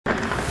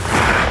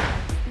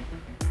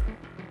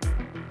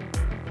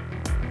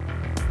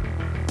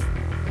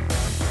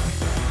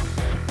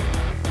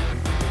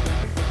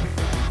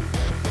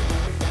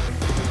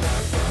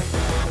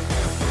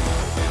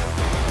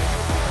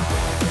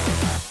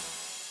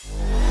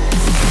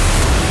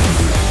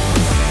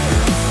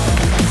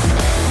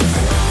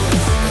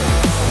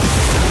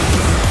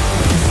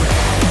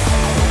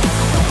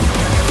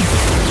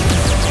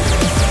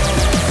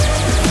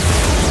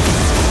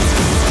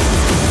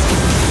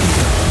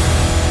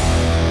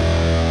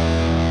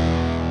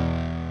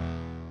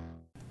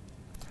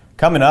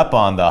Coming up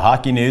on the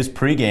Hockey News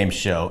pregame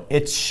show,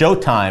 it's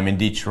showtime in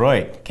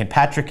Detroit. Can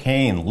Patrick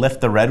Kane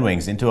lift the Red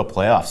Wings into a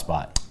playoff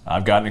spot?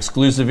 I've got an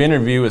exclusive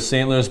interview with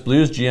St. Louis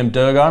Blues GM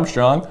Doug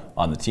Armstrong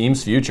on the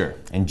team's future.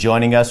 And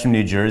joining us from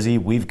New Jersey,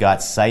 we've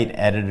got site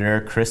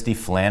editor Christy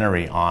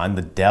Flannery on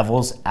the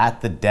Devils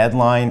at the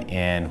deadline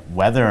and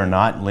whether or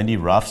not Lindy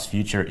Ruff's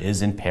future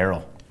is in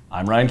peril.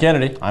 I'm Ryan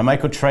Kennedy. I'm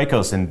Michael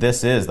Trikos, and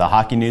this is the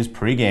Hockey News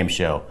pregame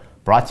show,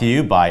 brought to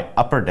you by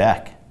Upper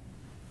Deck.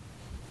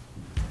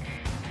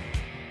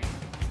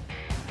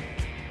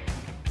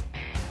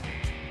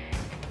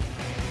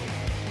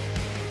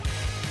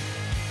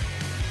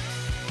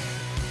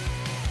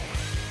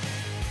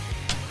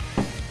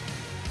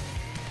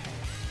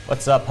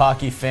 What's up,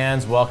 hockey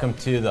fans? Welcome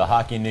to the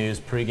Hockey News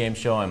pregame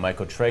show. I'm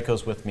Michael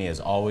Trikos. With me, as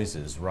always,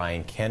 is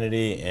Ryan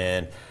Kennedy.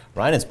 And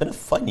Ryan, it's been a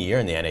fun year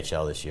in the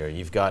NHL this year.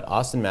 You've got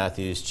Austin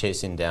Matthews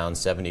chasing down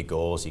 70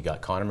 goals. You got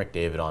Connor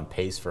McDavid on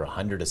pace for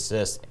 100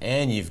 assists.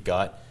 And you've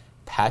got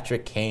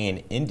Patrick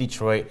Kane in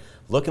Detroit,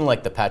 looking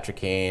like the Patrick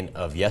Kane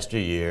of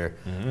yesteryear,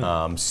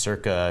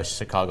 circa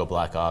Chicago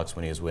Blackhawks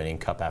when he was winning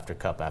cup after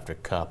cup after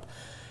cup.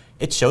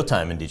 It's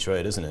showtime in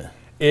Detroit, isn't it?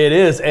 It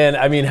is, and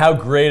I mean, how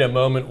great a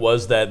moment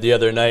was that the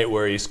other night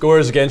where he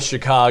scores against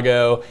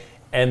Chicago,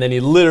 and then he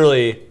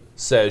literally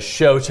says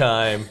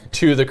 "Showtime"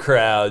 to the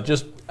crowd.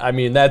 Just, I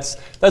mean, that's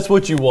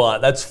what you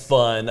want. That's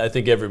fun. I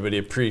think everybody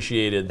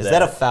appreciated that. Is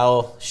that a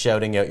foul,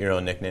 shouting out your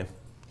own nickname?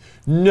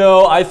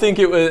 No, I think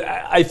it was.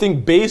 I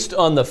think based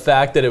on the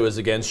fact that it was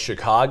against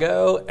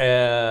Chicago,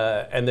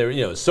 and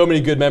there, so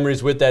many good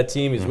memories with that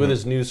team. He's with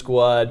his new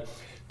squad.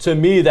 To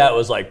me, that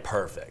was like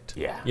perfect.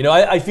 Yeah.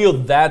 I feel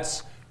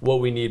that's what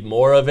we need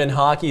more of in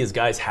hockey is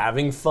guys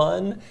having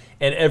fun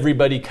and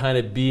everybody kind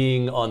of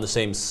being on the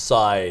same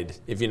side.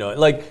 If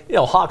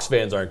Hawks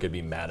fans aren't going to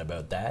be mad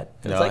about that.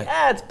 It's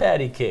it's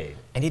Patty Kane.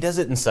 And he does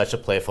it in such a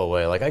playful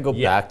way. Like, I go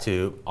back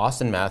to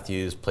Austin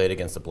Matthews played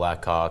against the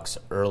Blackhawks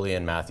early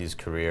in Matthews'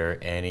 career,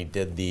 and he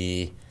did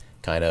the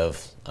kind of,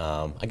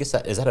 is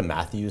that a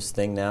Matthews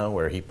thing now,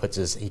 where he cups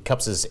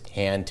his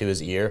hand to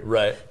his ear,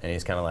 right? And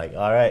he's kind of like,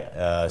 all right,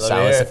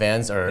 silence the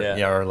fans,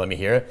 or let me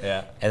hear it.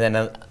 Yeah. And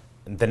then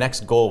the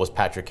next goal was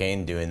Patrick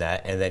Kane doing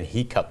that, and then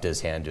he cupped his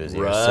hand to his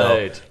ear.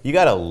 Right. So you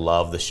gotta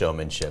love the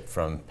showmanship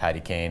from Patty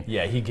Kane.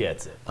 Yeah, he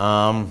gets it.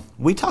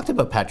 We talked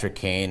about Patrick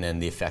Kane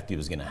and the effect he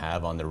was going to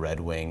have on the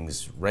Red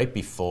Wings right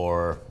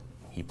before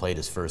he played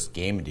his first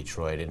game in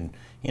Detroit. And,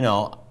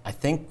 I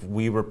think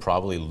we were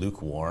probably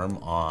lukewarm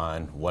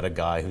on what a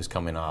guy who's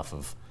coming off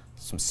of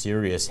some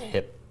serious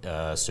hip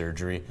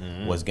surgery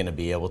was going to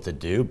be able to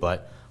do.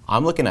 But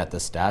I'm looking at the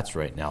stats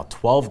right now.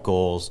 12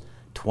 goals,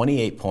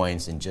 28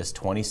 points in just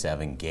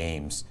 27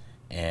 games.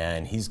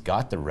 And he's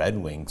got the Red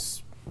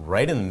Wings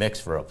right in the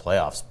mix for a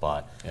playoff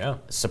spot. Yeah.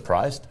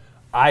 Surprised?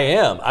 I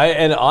am.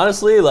 And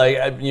honestly,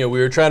 we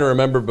were trying to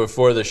remember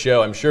before the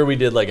show. I'm sure we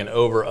did like an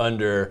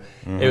over/under.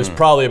 It was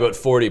probably about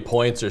 40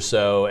 points or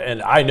so.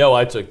 And I know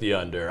I took the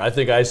under. I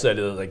think I said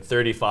it was like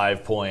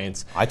 35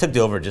 points. I took the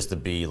over just to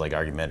be like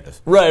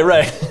argumentative.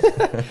 Right.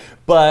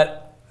 But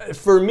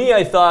for me,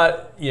 I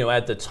thought,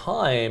 at the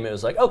time, it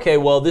was like, okay,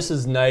 well, this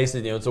is nice.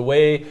 It's a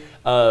way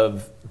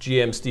of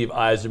GM Steve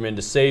Yzerman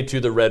to say to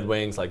the Red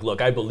Wings, like,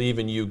 look, I believe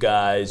in you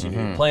guys.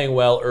 You're playing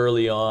well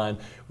early on.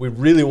 We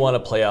really want a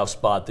playoff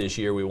spot this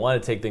year. We want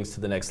to take things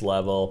to the next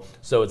level.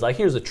 So it's like,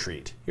 here's a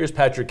treat. Here's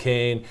Patrick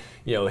Kane.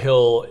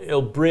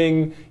 He'll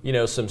bring,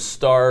 some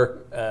star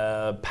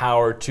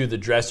power to the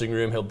dressing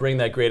room. He'll bring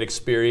that great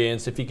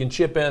experience. If he can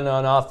chip in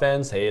on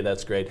offense, hey,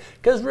 that's great.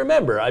 Because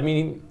remember,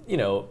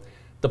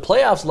 the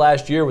playoffs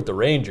last year with the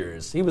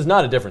Rangers, he was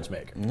not a difference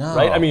maker,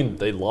 right?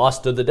 They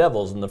lost to the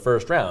Devils in the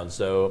first round,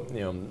 so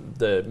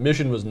the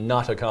mission was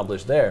not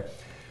accomplished there.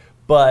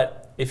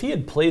 But if he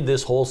had played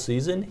this whole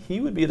season,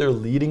 he would be their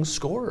leading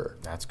scorer.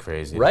 That's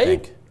crazy, right?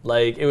 To think.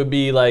 Like, it would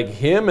be like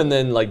him and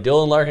then like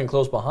Dylan Larkin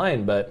close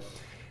behind. But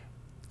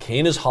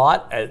Kane is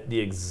hot at the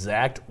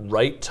exact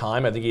right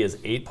time. I think he has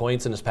 8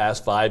 points in his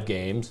past 5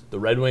 games. The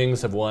Red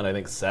Wings have won, I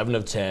think, 7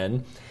 of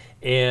 10,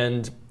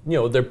 and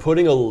they're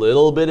putting a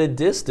little bit of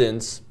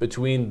distance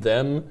between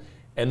them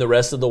and the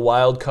rest of the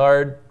wild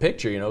card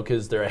picture,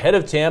 because they're ahead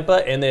of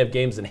Tampa and they have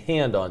games in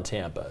hand on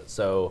Tampa.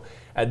 So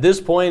at this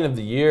point of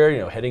the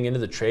year, heading into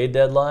the trade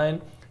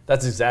deadline,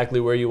 that's exactly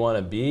where you want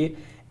to be.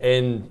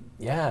 And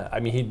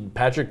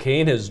Patrick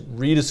Kane has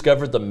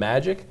rediscovered the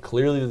magic.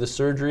 Clearly the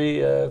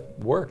surgery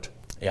worked.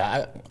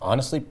 Yeah,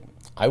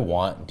 I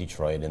want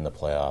Detroit in the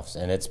playoffs,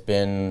 and it's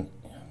been,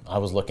 I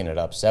was looking it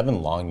up,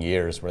 7 long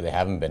years where they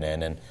haven't been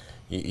in, and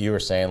you were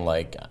saying,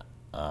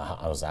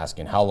 I was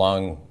asking, how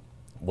long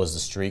was the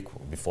streak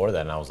before that?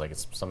 And I was like,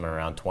 it's somewhere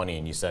around 20.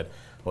 And you said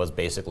it was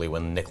basically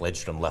when Nick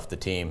Lidstrom left the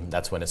team.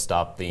 That's when it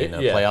stopped being a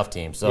playoff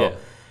team. So,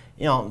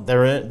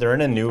 they're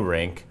in a new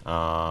rink.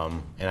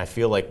 And I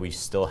feel like we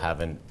still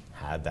haven't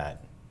had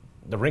that.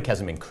 The rink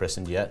hasn't been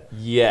christened yet.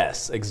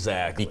 Yes,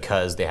 exactly.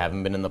 Because they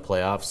haven't been in the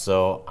playoffs.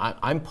 So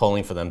I'm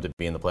pulling for them to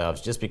be in the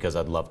playoffs just because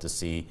I'd love to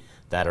see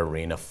that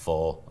arena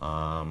full.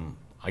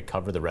 I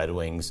cover the Red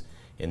Wings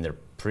in their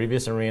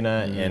previous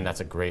arena, and that's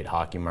a great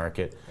hockey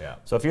market. Yeah.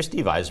 So if you're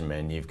Steve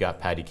Yzerman, you've got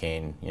Patty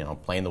Kane,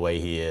 playing the way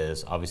he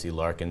is. Obviously,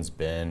 Larkin's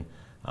been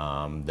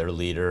their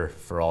leader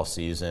for all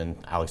season.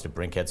 Alex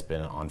DeBrincat's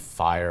been on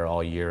fire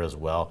all year as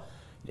well.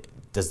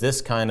 Does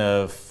this kind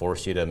of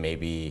force you to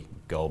maybe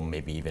go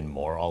even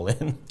more all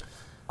in?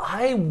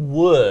 I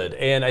would,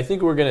 and I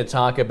think we're going to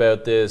talk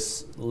about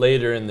this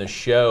later in the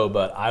show,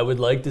 but I would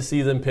like to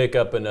see them pick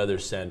up another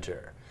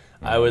center.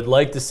 I would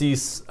like to see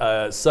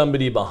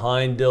somebody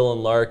behind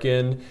Dylan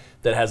Larkin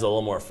that has a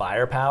little more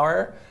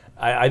firepower.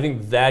 I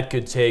think that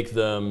could take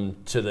them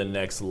to the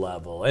next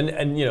level,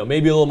 and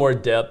maybe a little more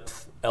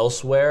depth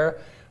elsewhere.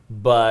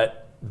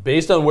 But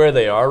based on where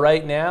they are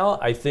right now,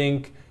 I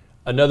think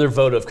another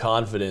vote of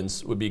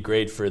confidence would be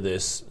great for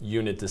this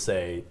unit to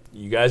say,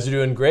 you guys are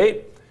doing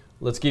great.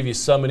 Let's give you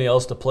somebody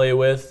else to play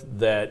with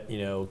that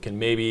can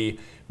maybe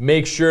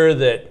make sure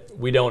that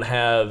we don't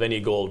have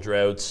any goal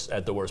droughts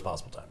at the worst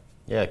possible time.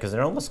 Yeah, because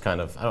they're almost kind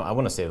of, I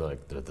want to say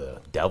like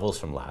the Devils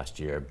from last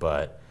year,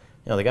 but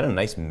they got a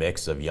nice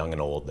mix of young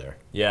and old there.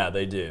 Yeah,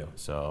 they do.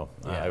 So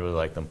I really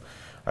like them.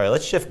 All right,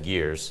 let's shift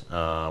gears.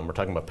 We're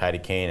talking about Patty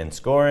Kane and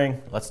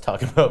scoring. Let's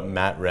talk about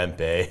Matt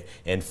Rempe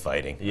and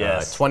fighting.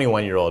 Yes.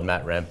 21-year-old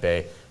Matt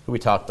Rempe, who we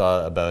talked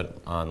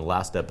about on the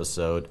last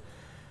episode.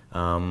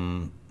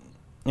 In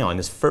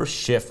his first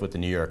shift with the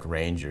New York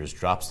Rangers,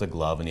 drops the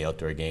glove in the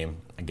outdoor game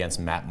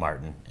against Matt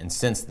Martin. And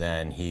since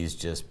then, he's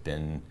just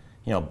been,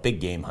 big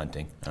game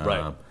hunting.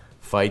 Right.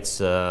 Fights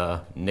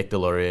Nick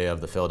Delorier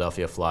of the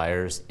Philadelphia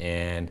Flyers,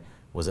 and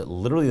was it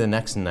literally the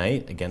next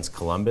night against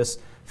Columbus,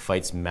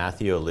 fights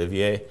Matthew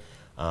Olivier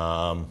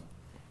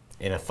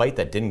in a fight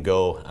that didn't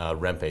go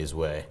Rempe's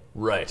way.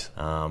 Right.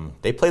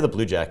 They play the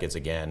Blue Jackets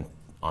again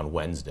on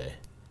Wednesday.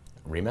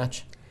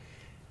 Rematch?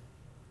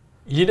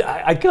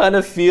 I kind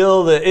of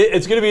feel that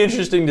it's going to be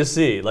interesting to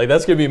see. Like,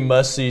 that's going to be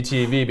must-see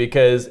TV,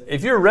 because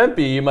if you're Rempe,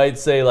 you might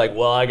say, like,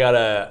 well, I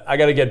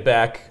gotta get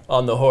back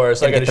on the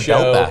horse. I got to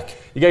show. Belt back.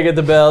 You got to get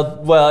the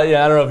belt. Well,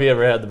 yeah, I don't know if he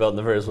ever had the belt in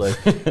the first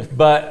place.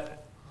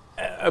 But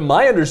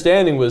my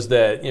understanding was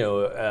that,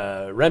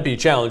 Rempe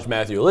challenged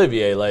Matthew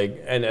Olivier,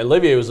 and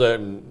Olivier was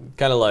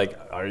kind of like,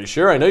 are you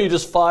sure? I know you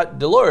just fought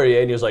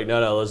Delorier. And he was like,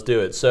 no, let's do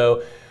it.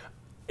 So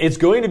it's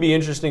going to be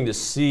interesting to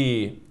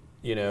see,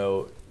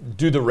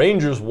 do the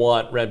Rangers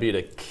want Rempe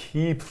to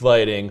keep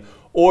fighting,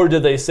 or do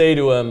they say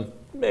to him,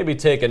 maybe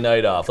take a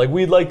night off? Like,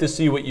 we'd like to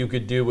see what you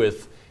could do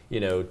with,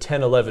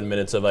 10, 11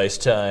 minutes of ice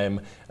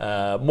time,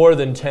 more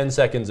than 10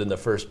 seconds in the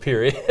first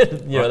period,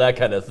 that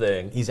kind of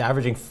thing. He's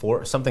averaging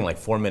something like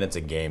 4 minutes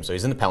a game, so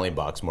he's in the penalty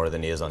box more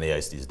than he is on the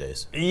ice these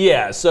days.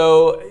 Yeah,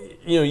 so,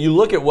 you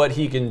look at what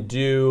he can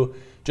do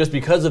just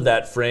because of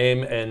that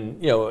frame, and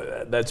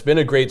that's been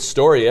a great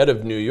story out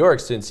of New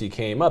York since he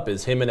came up,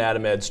 is him and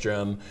Adam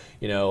Edstrom,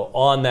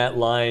 on that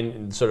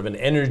line, sort of an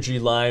energy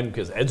line,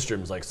 because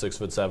Edstrom's like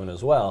 6'7"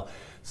 as well.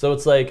 So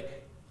it's like,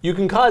 you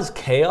can cause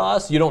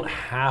chaos. You don't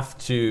have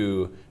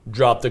to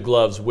drop the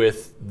gloves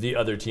with the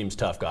other team's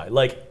tough guy.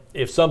 Like,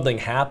 if something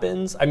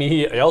happens,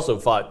 he also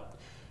fought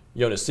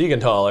Jonas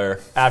Siegenthaler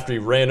after he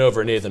ran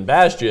over Nathan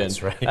Bastian.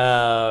 That's right.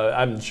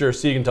 I'm sure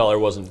Siegenthaler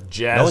wasn't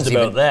jazzed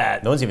about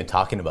that. No one's even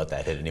talking about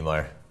that hit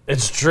anymore.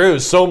 It's true.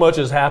 So much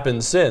has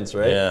happened since,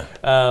 right? Yeah.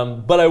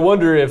 But I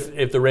wonder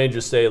if the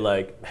Rangers say,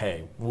 like,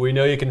 hey, we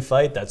know you can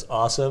fight. That's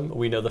awesome.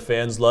 We know the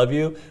fans love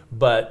you.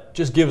 But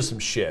just give us some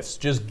shifts.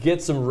 Just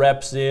get some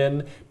reps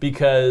in,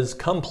 because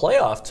come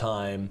playoff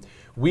time,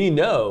 we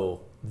know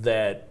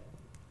that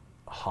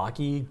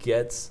hockey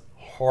gets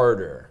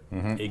harder.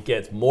 Mm-hmm. It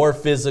gets more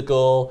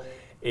physical.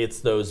 It's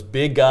those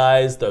big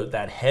guys,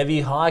 that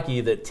heavy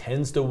hockey that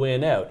tends to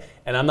win out.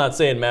 And I'm not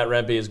saying Matt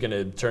Rempe is going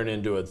to turn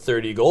into a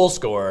 30-goal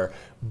scorer,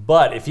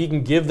 but if he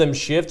can give them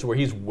shifts where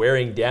he's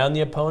wearing down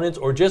the opponents,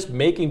 or just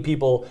making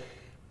people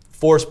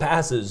force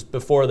passes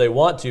before they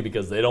want to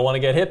because they don't want to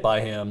get hit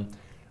by him,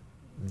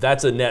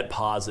 that's a net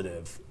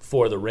positive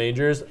for the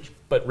Rangers.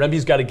 But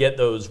Rempe's got to get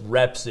those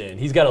reps in.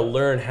 He's got to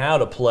learn how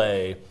to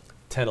play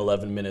 10,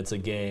 11 minutes a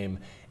game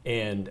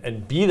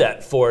and be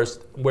that force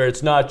where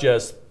it's not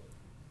just,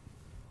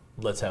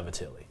 let's have a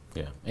Tilly.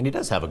 Yeah, and he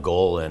does have a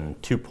goal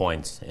and 2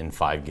 points in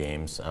 5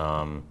 games.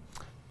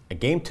 A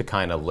game to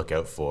kind of look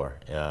out for.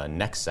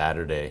 Next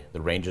Saturday,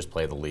 the Rangers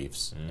play the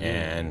Leafs. Mm-hmm.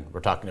 And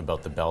we're talking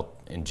about the belt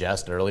in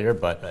jest earlier,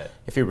 but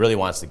if he really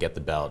wants to get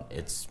the belt,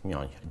 it's,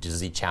 does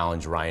he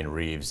challenge Ryan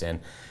Reeves? And,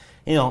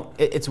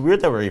 it's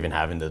weird that we're even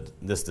having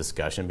this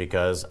discussion,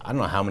 because I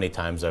don't know how many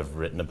times I've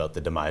written about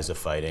the demise of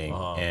fighting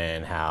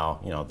and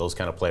how, those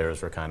kind of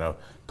players were kind of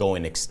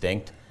going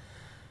extinct.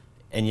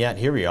 And yet,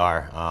 here we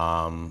are.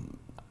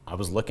 I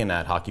was looking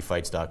at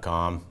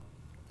hockeyfights.com.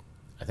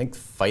 I think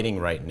fighting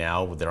right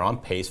now, they're on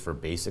pace for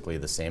basically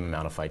the same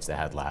amount of fights they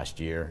had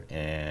last year,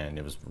 and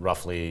it was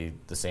roughly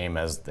the same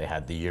as they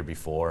had the year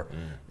before.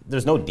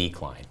 There's no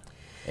decline.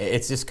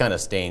 It's just kind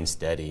of staying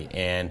steady.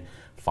 And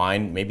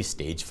fine, maybe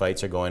stage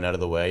fights are going out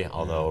of the way,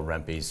 although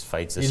Rempe's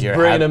fights this year... He's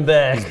bringing them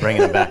back. He's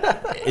bringing them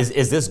back.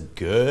 Is this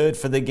good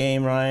for the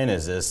game, Ryan?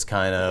 Is this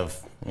kind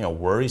of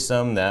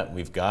worrisome that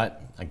we've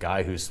got a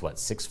guy who's,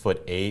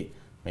 6'8",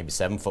 maybe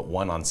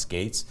 7'1" on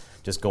skates,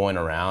 just going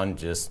around,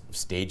 just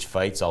stage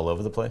fights all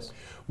over the place?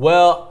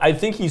 Well, I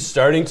think he's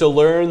starting to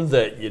learn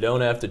that you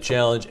don't have to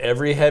challenge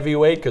every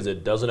heavyweight because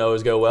it doesn't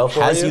always go well for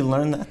you. Has he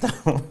learned that,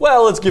 though?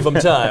 Well, let's give him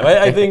time.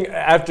 I think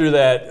after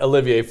that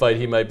Olivier fight,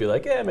 he might be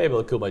like, maybe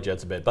I'll cool my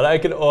jets a bit. But I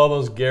can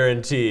almost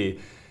guarantee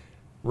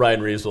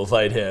Ryan Reeves will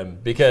fight him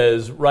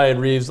because Ryan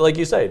Reeves, like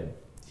you said,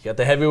 he got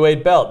the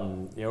heavyweight belt.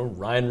 And,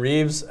 Ryan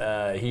Reeves,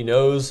 he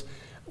knows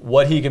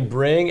what he can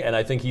bring, and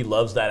I think he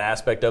loves that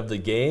aspect of the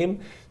game.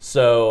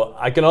 So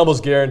I can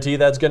almost guarantee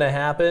that's going to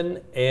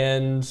happen.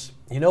 And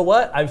you know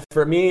what?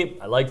 For me,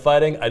 I like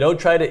fighting. I don't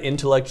try to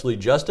intellectually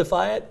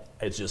justify it.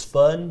 It's just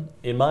fun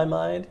in my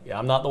mind. Yeah,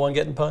 I'm not the one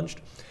getting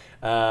punched.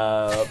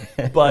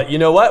 But you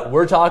know what?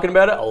 We're talking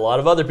about it. A lot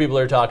of other people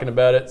are talking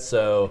about it.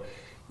 So,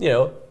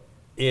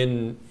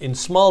 in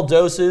small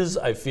doses,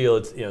 I feel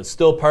it's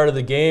still part of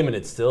the game and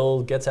it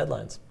still gets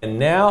headlines. And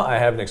now I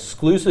have an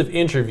exclusive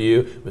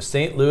interview with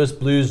St. Louis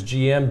Blues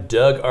GM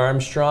Doug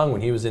Armstrong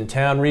when he was in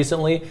town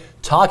recently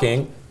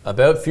talking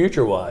about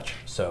Future Watch.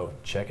 So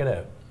check it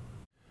out.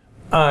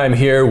 I'm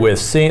here with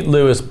St.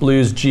 Louis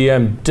Blues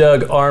GM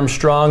Doug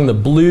Armstrong. The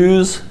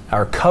Blues,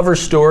 our cover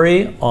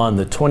story on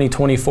the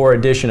 2024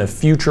 edition of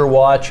Future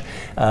Watch.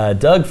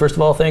 Doug, first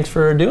of all, thanks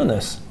for doing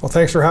this. Well,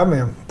 thanks for having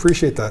me. I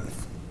appreciate that.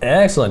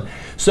 Excellent.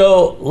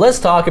 So let's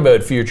talk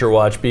about Future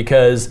Watch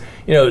because,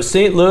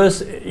 St.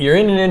 Louis, you're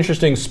in an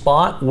interesting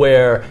spot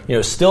where,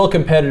 still a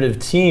competitive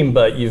team,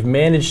 but you've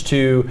managed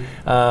to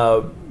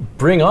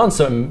bring on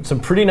some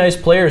pretty nice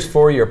players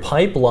for your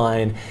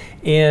pipeline.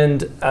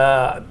 And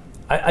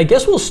I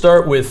guess we'll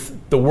start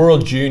with the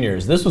World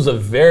Juniors. This was a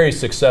very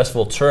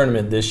successful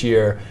tournament this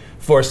year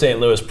for St.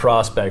 Louis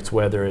prospects,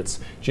 whether it's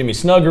Jimmy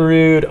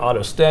Snuggerud,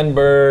 Otto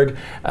Stenberg,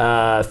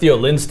 Theo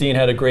Lindstein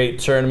had a great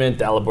tournament,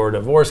 Dalibor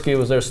Dvorsky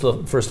was there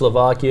for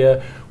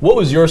Slovakia. What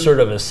was your sort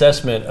of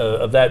assessment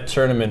of that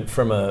tournament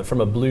from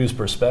a Blues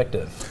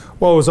perspective?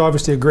 Well, it was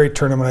obviously a great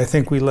tournament. I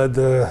think we led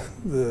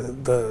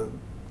the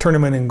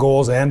tournament in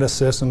goals and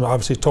assists, and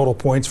obviously total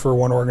points for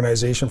one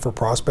organization for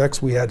prospects.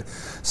 We had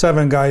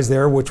 7 guys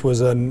there, which was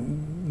the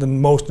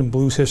most in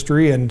Blues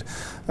history, and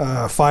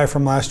 5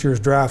 from last year's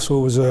draft. So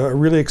it was a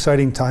really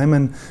exciting time.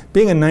 And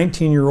being a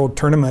 19-year-old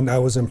tournament, I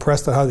was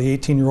impressed at how the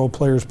 18-year-old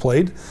players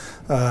played.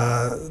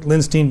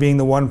 Lindstein being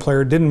the one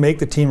player, didn't make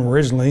the team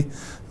originally.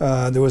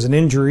 There was an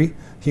injury.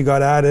 He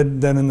got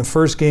added. Then in the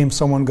first game,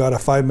 someone got a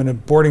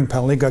 5-minute boarding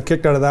penalty, got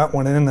kicked out of that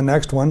one, and in the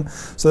next one.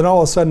 So then all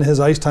of a sudden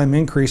his ice time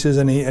increases,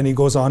 and he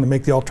goes on to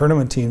make the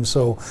all-tournament team.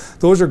 So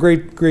those are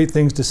great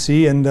things to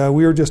see, and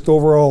we were just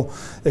overall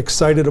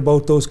excited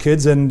about those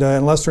kids. And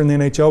unless they're in the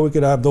NHL, we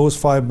could have those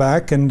 5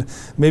 back, and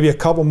maybe a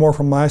couple more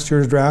from last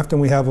year's draft,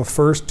 and we have a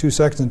first, 2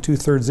 seconds, and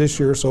 2/3 this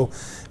year. So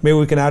maybe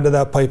we can add to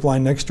that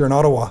pipeline next year in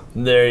Ottawa.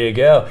 There you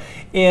go.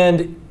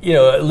 And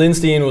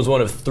Lindstein was one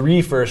of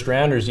 3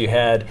 first-rounders you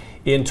had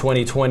in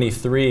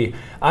 2023.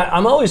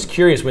 I'm always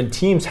curious, when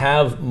teams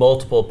have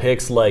multiple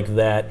picks like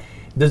that,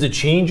 does it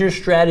change your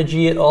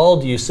strategy at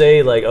all? Do you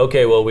say, like,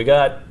 okay, well, we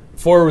got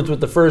forwards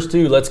with the first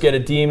 2, let's get a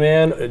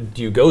D-man?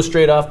 Do you go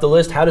straight off the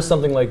list? How does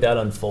something like that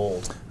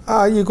unfold?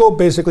 You go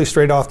basically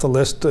straight off the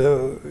list.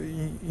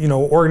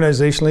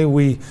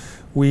 Organizationally,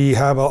 we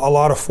have a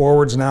lot of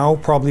forwards now,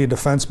 probably a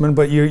defenseman,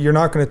 but you're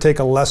not going to take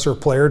a lesser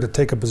player to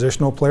take a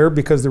positional player,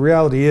 because the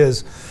reality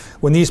is,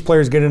 when these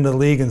players get into the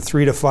league in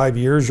 3 to 5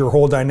 years, your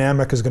whole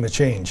dynamic is going to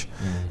change.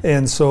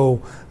 And so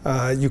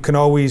you can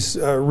always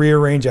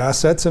rearrange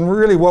assets. And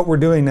really what we're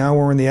doing now,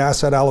 we're in the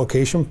asset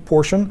allocation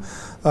portion.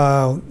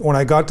 When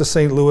I got to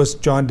St. Louis,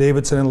 John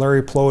Davidson and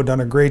Larry Plow had done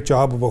a great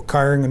job of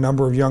acquiring a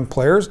number of young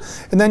players.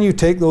 And then you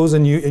take those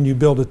and you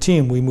build a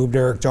team. We moved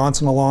Eric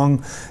Johnson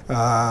along.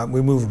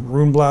 We moved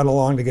Rundblad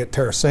along to get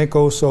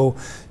Tarasenko. So,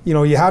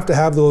 you have to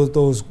have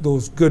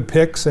those good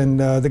picks, and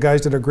the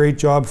guys did a great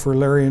job for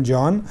Larry and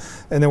John.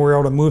 And then we're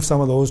able to move some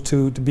of those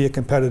to be a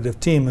competitive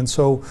team. And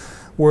so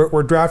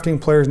we're drafting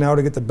players now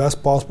to get the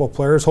best possible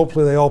players.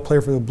 Hopefully they all play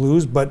for the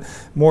Blues, but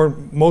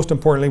most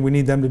importantly, we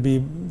need them to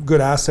be good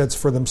assets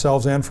for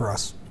themselves and for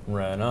us.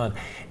 Right on.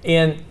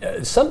 And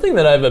something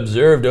that I've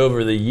observed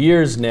over the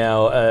years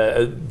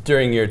now,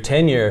 during your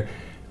tenure,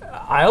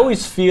 I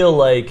always feel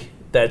like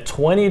that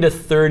 20 to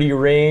 30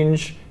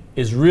 range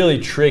is really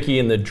tricky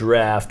in the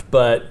draft,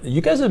 but you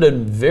guys have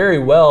done very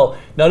well,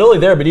 not only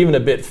there, but even a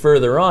bit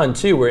further on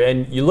too,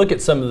 and you look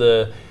at some of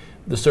the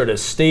sort of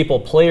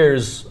staple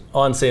players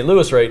on St.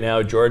 Louis right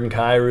now, Jordan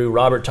Kyrou,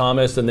 Robert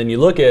Thomas, and then you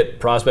look at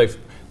prospects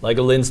like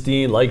a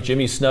Lindstein, like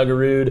Jimmy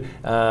Snuggerud,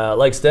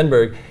 like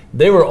Stenberg.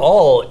 They were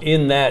all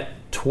in that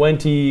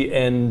 20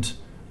 and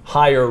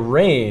higher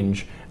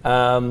range.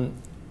 Why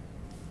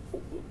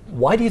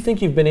do you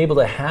think you've been able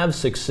to have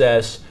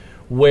success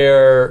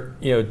where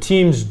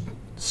teams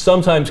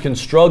sometimes can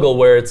struggle,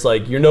 where it's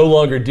like you're no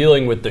longer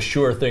dealing with the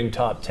sure thing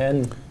top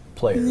 10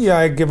 players? Yeah,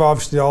 I give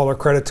obviously all our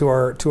credit to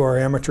our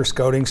amateur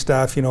scouting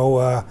staff.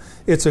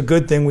 It's a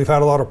good thing. We've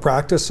had a lot of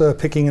practice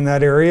picking in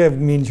that area. It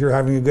means you're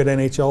having a good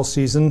NHL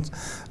season.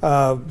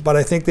 But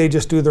I think they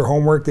just do their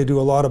homework. They do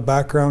a lot of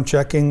background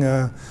checking.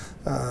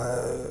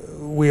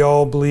 we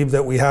all believe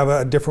that we have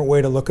a different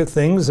way to look at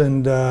things,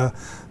 and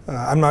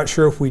I'm not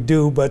sure if we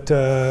do, but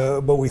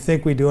we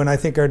think we do, and I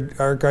think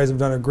our guys have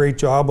done a great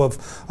job of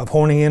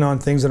honing in on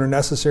things that are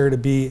necessary to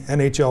be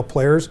NHL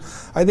players.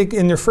 I think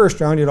in your first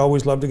round, you'd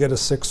always love to get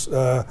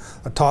a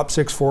top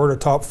 6 forward, a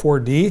top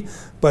 4D,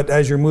 but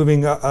as you're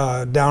moving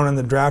down in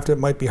the draft, it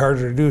might be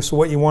harder to do. So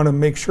what you want to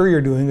make sure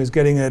you're doing is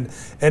getting an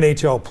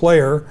NHL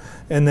player,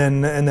 and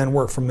then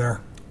work from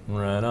there.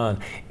 Right on.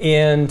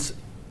 And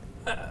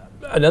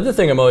another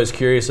thing I'm always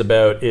curious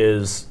about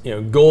is,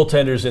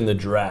 goaltenders in the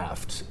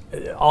draft.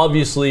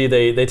 Obviously,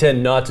 they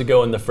tend not to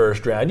go in the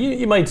first round.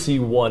 You might see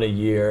one a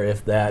year,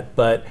 if that.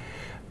 But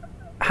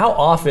how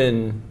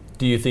often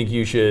do you think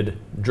you should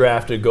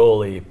draft a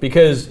goalie?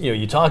 Because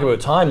you talk about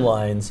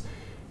timelines.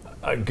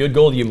 A good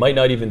goalie you might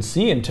not even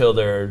see until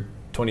they're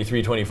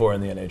 23, 24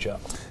 in the NHL.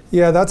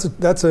 Yeah,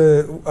 that's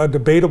a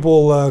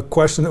debatable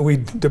question that we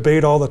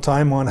debate all the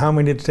time on how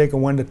many to take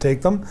and when to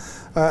take them.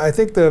 I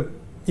think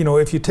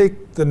if you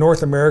take the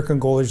North American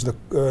goalies, the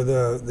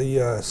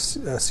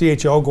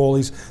CHL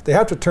goalies, they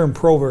have to turn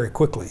pro very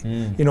quickly.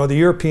 The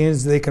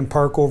Europeans, they can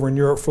park over in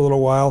Europe for a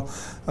little while.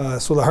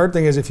 So the hard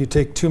thing is if you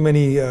take too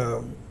many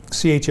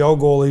CHL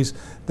goalies,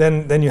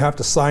 then you have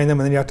to sign them,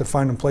 and then you have to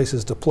find them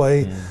places to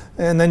play.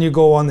 And then you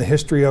go on the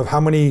history of how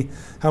many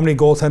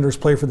goaltenders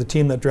play for the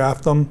team that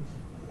draft them.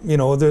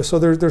 So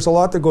there's a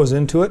lot that goes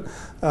into it.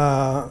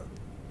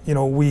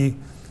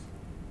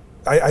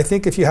 I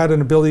think if you had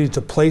an ability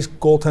to place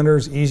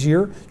goaltenders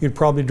easier, you'd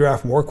probably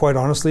draft more, quite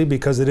honestly,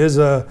 because it is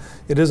a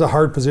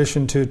hard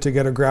position to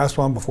get a grasp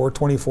on before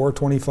 24,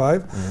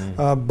 25.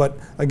 But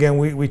again,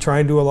 we try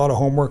and do a lot of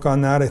homework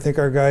on that. I think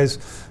our guys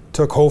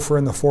took Hofer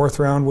in the 4th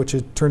round, which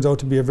it turns out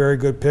to be a very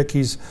good pick.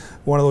 He's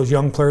one of those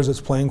young players that's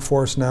playing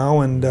for us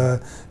now, and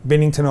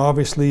Binnington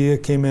obviously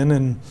came in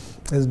and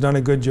has done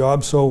a good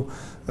job. So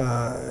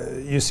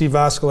you see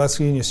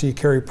Vasilevsky and you see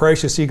Carey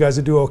Price. You see guys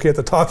that do okay at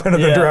the top end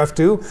of the draft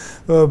too.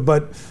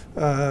 But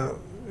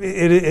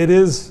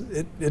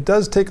it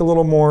does take a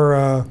little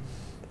more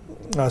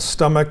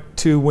stomach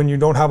to, when you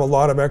don't have a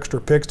lot of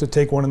extra picks, to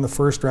take one in the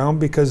first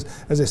round, because,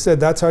 as I said,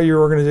 that's how your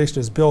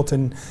organization is built,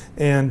 and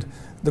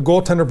the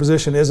goaltender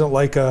position isn't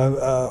like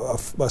a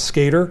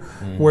skater,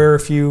 where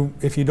if you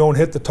don't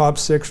hit the top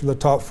 6 or the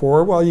top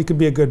 4, well, you could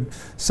be a good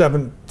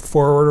 7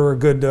 forward or a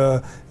good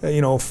 5-6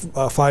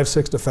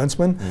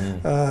 defenseman.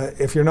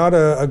 If you're not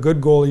a good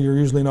goalie, you're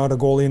usually not a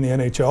goalie in the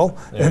NHL,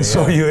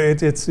 so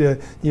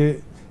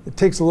it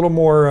takes a little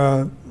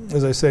more.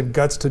 As I said,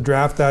 guts to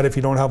draft that if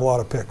you don't have a lot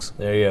of picks.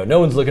 There you go.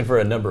 No one's looking for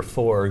a number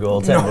 4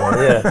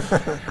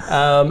 goaltender.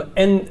 No.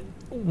 And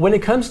when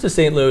it comes to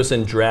St. Louis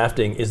and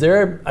drafting, is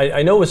there,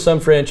 I know with some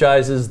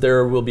franchises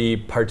there will be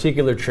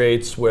particular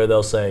traits where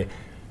they'll say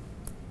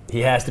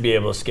he has to be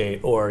able to skate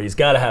or he's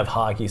got to have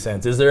hockey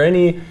sense. Is there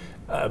any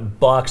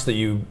box that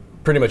you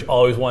pretty much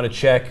always want to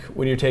check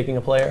when you're taking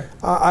a player?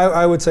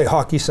 I would say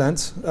hockey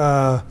sense.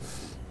 There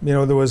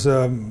was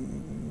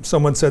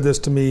someone said this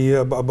to me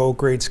about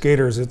great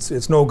skaters.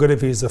 It's no good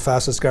if he's the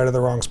fastest guy to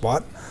the wrong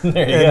spot.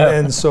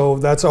 And so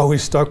that's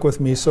always stuck with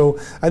me. So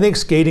I think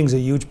skating's a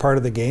huge part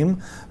of the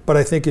game, but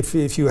I think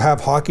if you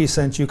have hockey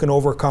sense, you can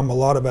overcome a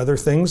lot of other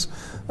things.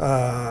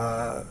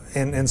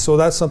 And so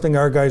that's something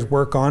our guys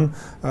work on.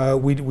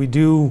 We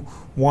do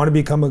want to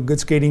become a good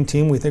skating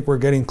team. We think we're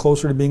getting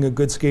closer to being a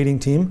good skating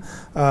team.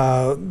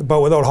 But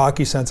without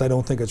hockey sense, I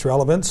don't think it's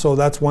relevant. So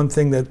that's one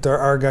thing that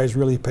our guys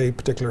really pay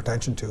particular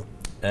attention to.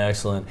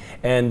 Excellent.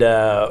 And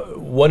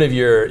one of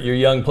your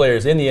young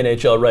players in the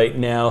NHL right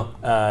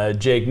now,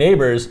 Jake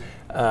Neighbors,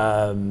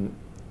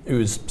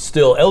 who's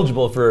still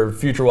eligible for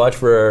Future Watch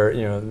for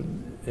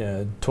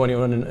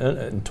 21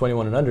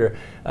 and under,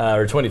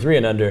 or 23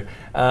 and under.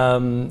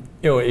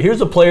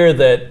 Here's a player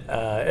that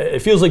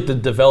it feels like the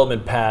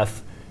development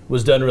path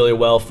was done really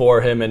well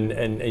for him,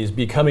 and he's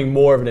becoming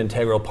more of an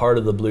integral part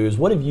of the Blues.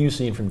 What have you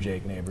seen from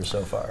Jake Neighbors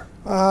so far?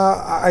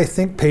 I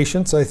think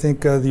patience. I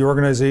think the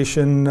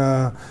organization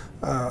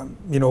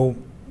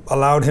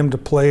allowed him to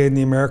play in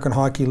the American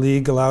Hockey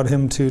League, allowed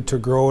him to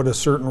grow at a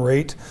certain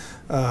rate.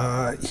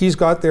 He's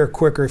got there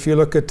quicker. If you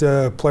look at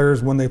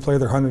players when they play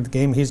their 100th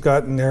game, he's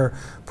gotten there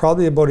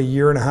probably about a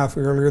year and a half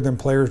earlier than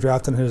players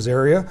drafted in his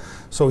area.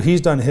 So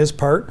he's done his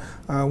part.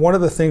 One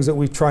of the things that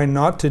we try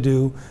not to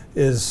do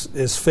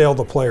is fail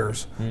the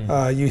players.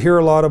 You hear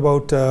a lot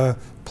about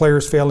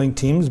players failing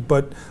teams,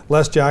 but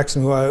Les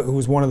Jackson,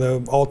 who's one of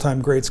the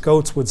all-time great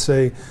scouts, would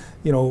say,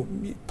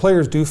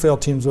 players do fail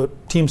teams,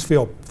 but teams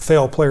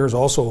fail players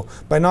also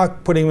by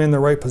not putting them in the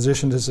right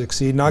position to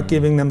succeed, not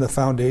giving them the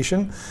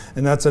foundation.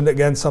 And that's,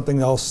 again, something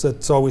else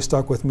that's always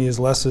stuck with me is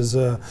Les's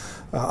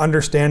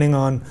understanding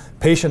on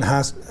patience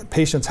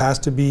has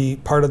to be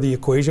part of the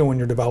equation when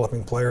you're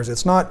developing players.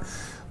 It's not,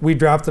 we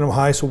drafted them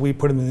high, so we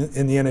put them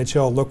in the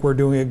NHL. Look, we're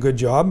doing a good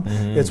job.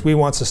 It's we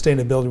want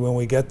sustainability when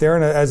we get there,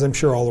 and as I'm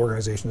sure all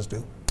organizations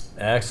do.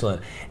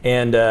 Excellent.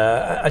 And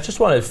I just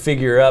want to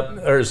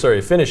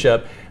finish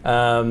up.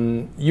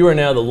 You are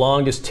now the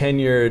longest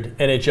tenured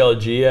NHL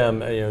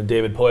GM.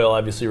 David Poyle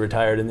obviously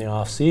retired in the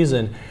off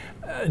season.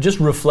 just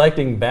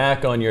reflecting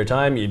back on your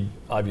time, you've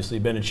obviously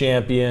been a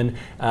champion,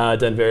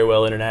 done very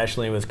well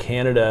internationally with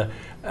Canada.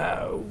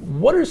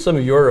 What are some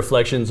of your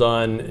reflections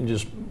on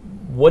just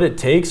what it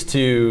takes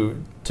to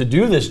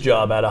do this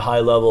job at a high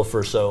level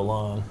for so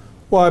long?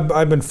 Well,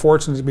 I've been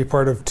fortunate to be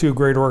part of two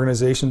great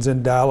organizations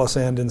in Dallas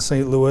and in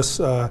St. Louis,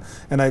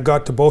 and I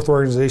got to both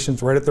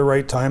organizations right at the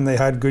right time. They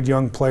had good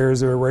young players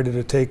that were ready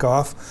to take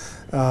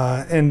off,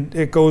 and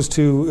it goes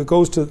to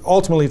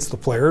ultimately it's the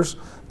players.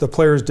 The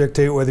players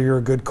dictate whether you're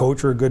a good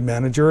coach or a good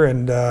manager,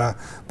 and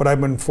but I've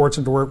been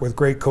fortunate to work with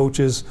great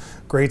coaches,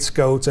 great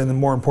scouts, and then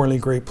more importantly,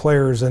 great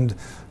players. And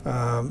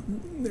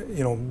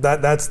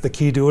that's the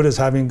key to it, is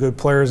having good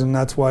players, and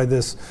that's why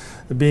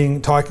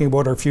talking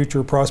about our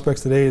future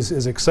prospects today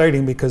is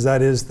exciting, because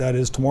that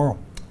is tomorrow.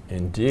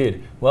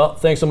 Indeed. Well,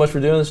 thanks so much for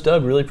doing this,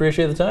 Doug. Really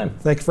appreciate the time.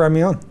 Thank you for having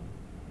me on.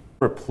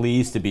 We're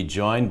pleased to be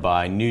joined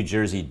by New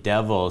Jersey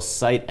Devils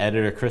site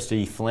editor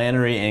Christy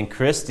Flannery. And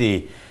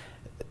Christy,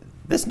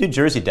 this New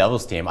Jersey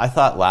Devils team, I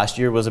thought last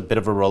year was a bit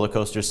of a roller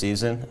coaster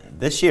season.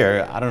 This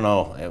year, I don't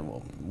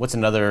know, what's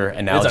another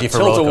analogy for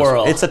roller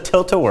coaster? It's a tilt-a-whirl. It's a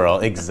tilt-a-whirl,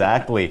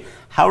 exactly.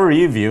 How are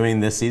you viewing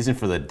this season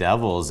for the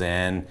Devils?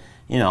 And,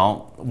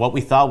 what we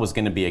thought was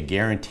going to be a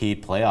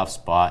guaranteed playoff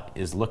spot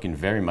is looking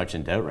very much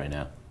in doubt right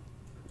now.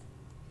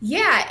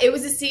 Yeah, it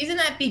was a season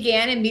that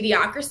began in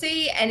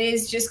mediocrity and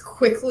is just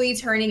quickly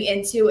turning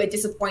into a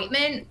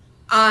disappointment.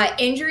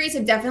 Injuries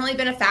have definitely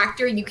been a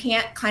factor. You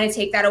can't kind of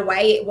take that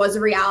away. It was a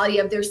reality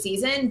of their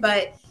season,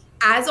 but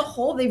as a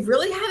whole, they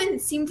really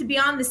haven't seemed to be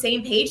on the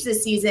same page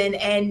this season,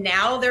 and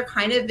now they're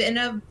kind of in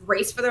a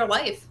race for their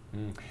life.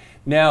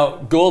 Now,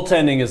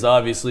 goaltending has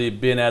obviously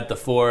been at the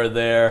fore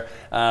there.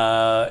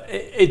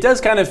 It does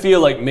kind of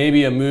feel like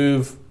maybe a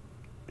move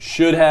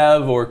should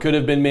have or could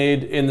have been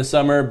made in the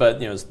summer, but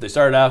they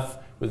started off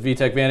with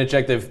Vitek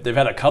Vanacek. They've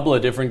had a couple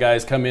of different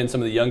guys come in.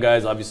 Some of the young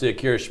guys, obviously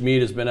Akira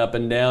Schmid has been up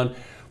and down.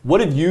 What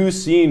have you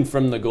seen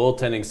from the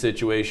goaltending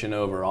situation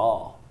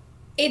overall?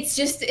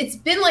 It's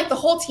been like the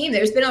whole team.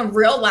 There's been a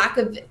real lack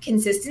of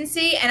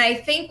consistency. And I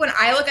think when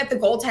I look at the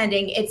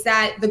goaltending, it's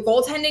that the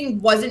goaltending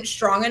wasn't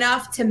strong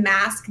enough to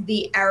mask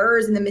the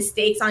errors and the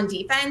mistakes on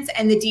defense.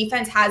 And the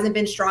defense hasn't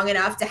been strong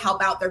enough to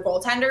help out their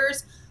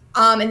goaltenders.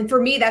 And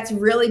for me, that's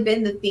really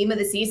been the theme of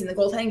the season. The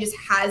goaltending just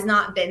has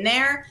not been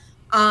there.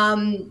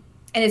 And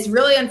it's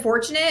really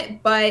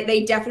unfortunate, but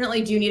they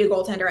definitely do need a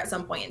goaltender at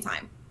some point in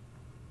time.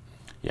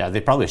 Yeah,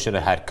 they probably should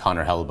have had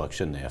Connor Hellebuck,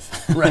 shouldn't they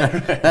have? Right.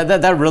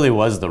 that really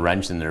was the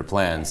wrench in their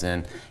plans.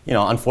 And,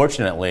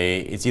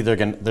 unfortunately, they're either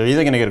going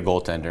to get a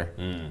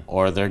goaltender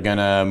or they're going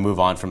to move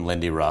on from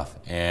Lindy Ruff.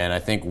 And I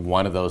think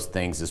one of those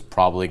things is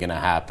probably going to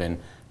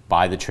happen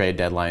by the trade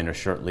deadline or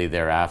shortly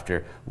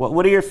thereafter.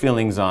 What are your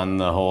feelings on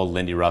the whole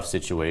Lindy Ruff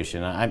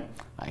situation? I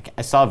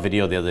saw a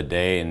video the other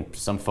day, and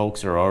some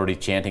folks are already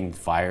chanting,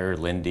 "Fire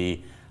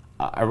Lindy."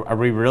 Are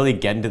we really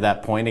getting to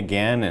that point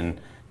again? And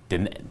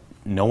didn't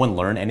no one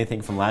learn anything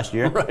from last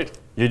year? Right.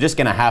 You're just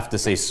going to have to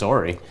say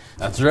sorry.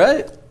 That's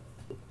right.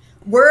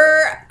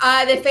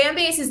 The fan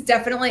base is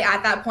definitely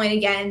at that point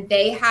again.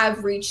 They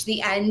have reached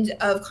the end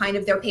of kind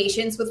of their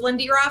patience with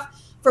Lindy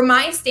Ruff. From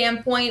my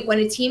standpoint, when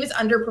a team is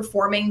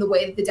underperforming the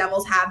way that the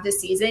Devils have this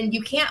season,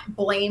 you can't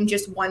blame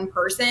just one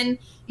person.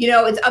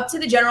 It's up to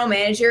the general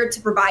manager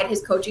to provide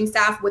his coaching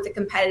staff with a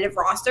competitive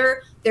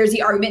roster. There's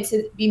the argument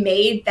to be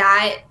made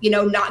that,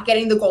 not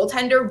getting the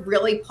goaltender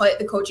really put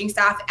the coaching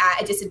staff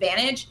at a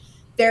disadvantage.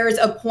 There's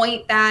a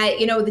point that,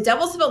 the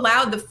Devils have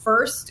allowed the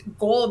first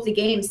goal of the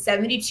game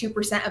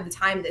 72% of the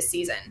time this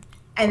season.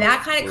 And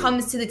that kind of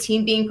comes to the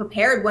team being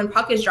prepared when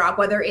puck is dropped,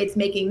 whether it's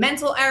making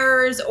mental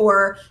errors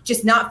or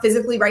just not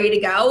physically ready to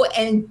go.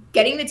 And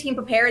getting the team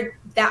prepared,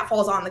 that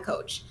falls on the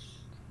coach.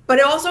 But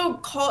it also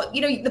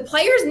the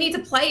players need to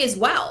play as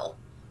well.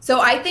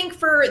 So I think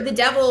for the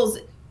Devils,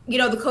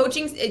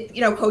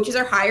 the coaches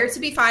are hired to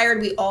be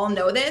fired. We all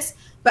know this.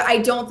 But I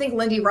don't think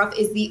Lindy Ruff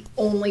is the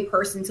only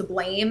person to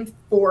blame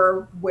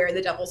for where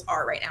the Devils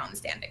are right now in the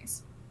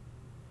standings.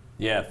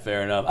 Yeah,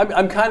 fair enough.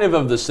 I'm kind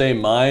of the same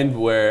mind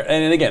where,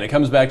 and again, it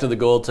comes back to the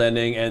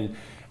goaltending. And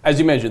as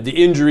you mentioned, the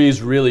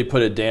injuries really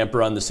put a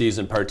damper on the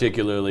season,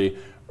 particularly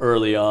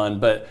early on.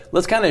 But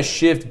let's kind of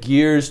shift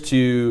gears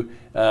to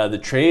the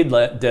trade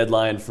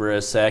deadline for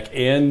a sec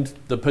and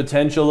the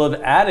potential of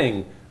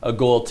adding a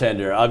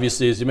goaltender.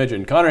 Obviously, as you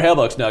mentioned, Connor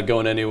Hellebuck's not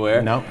going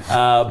anywhere. No.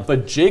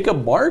 But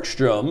Jacob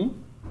Markstrom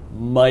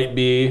might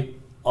be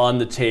on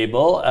the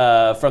table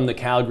from the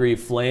Calgary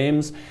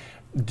Flames.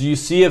 Do you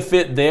see a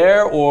fit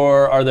there,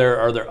 or are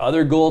there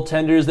other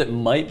goaltenders that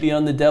might be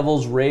on the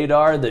Devils'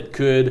 radar that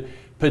could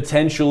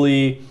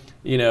potentially,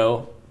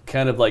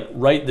 kind of like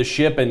right the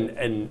ship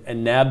and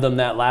nab them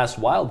that last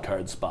wild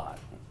card spot?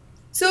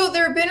 So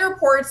there have been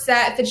reports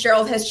that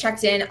Fitzgerald has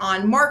checked in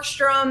on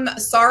Markstrom,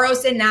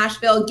 Saros in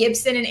Nashville,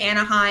 Gibson in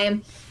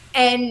Anaheim,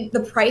 and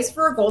the price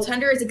for a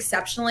goaltender is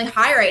exceptionally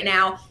high right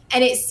now.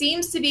 And it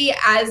seems to be,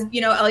 as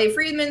Elliot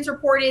Friedman's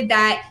reported,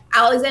 that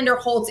Alexander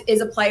Holtz is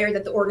a player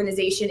that the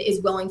organization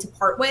is willing to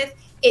part with.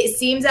 It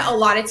seems that a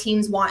lot of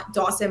teams want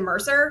Dawson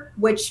Mercer,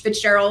 which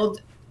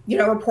Fitzgerald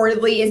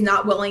reportedly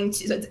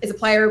is a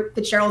player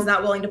Fitzgerald is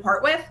not willing to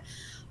part with.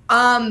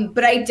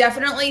 But I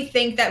definitely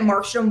think that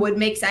Markstrom would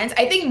make sense.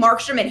 I think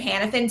Markstrom and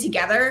Hannafin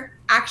together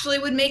actually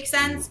would make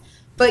sense,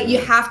 but you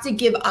have to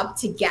give up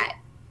to get.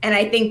 And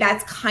I think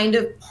that's kind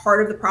of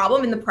part of the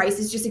problem, and the price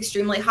is just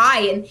extremely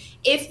high. And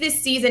if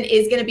this season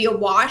is going to be a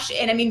wash,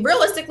 and I mean,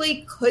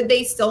 realistically, could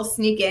they still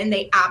sneak in?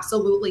 They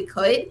absolutely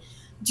could.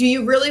 Do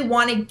you really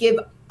want to give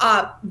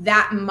up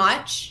that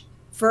much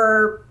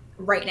for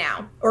right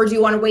now? Or do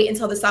you want to wait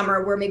until the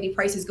summer where maybe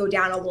prices go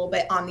down a little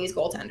bit on these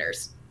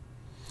goaltenders?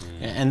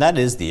 And that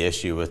is the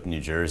issue with New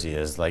Jersey,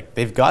 is like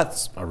they've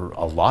got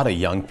a lot of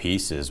young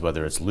pieces,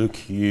 whether it's Luke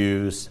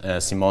Hughes,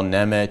 Simon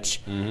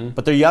Nemec,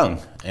 but they're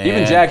young. And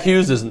even Jack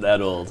Hughes isn't that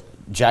old.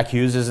 Jack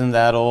Hughes isn't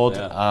that old.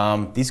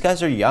 Yeah. These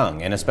guys are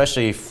young, and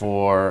especially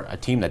for a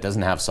team that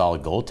doesn't have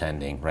solid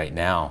goaltending right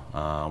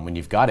now, when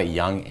you've got a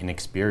young,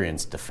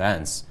 inexperienced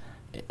defense,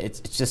 it's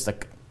just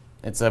like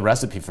it's a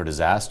recipe for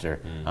disaster.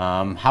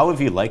 How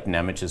have you liked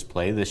Nemec's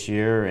play this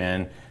year?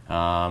 And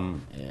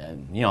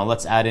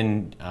let's add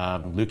in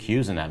Luke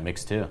Hughes in that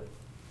mix too.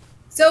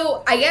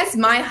 So I guess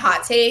my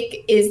hot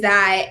take is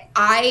that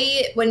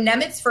when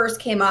Nemec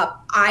first came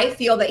up, I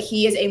feel that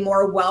he is a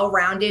more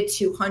well-rounded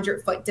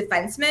 200-foot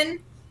defenseman.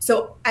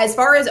 So as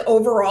far as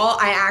overall,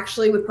 I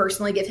actually would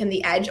personally give him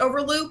the edge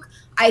over Luke.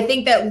 I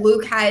think that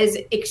Luke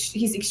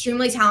he's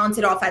extremely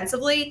talented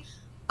offensively.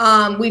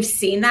 We've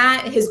seen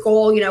that, his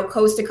goal,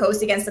 coast to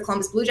coast against the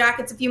Columbus Blue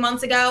Jackets a few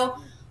months ago.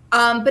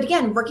 But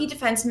again, rookie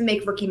defensemen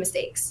make rookie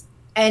mistakes.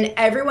 And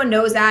everyone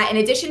knows that. In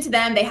addition to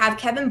them, they have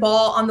Kevin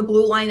Ball on the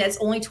blue line that's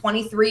only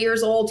 23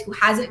 years old, who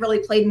hasn't really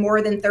played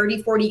more than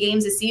 30, 40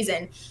 games a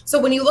season.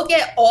 So when you look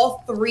at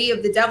all three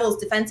of the Devils'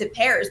 defensive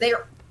pairs,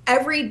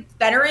 every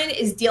veteran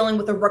is dealing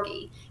with a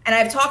rookie. And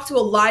I've talked to a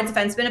lot of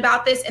defensemen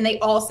about this, and they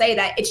all say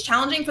that it's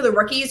challenging for the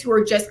rookies who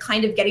are just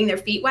kind of getting their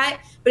feet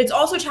wet, but it's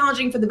also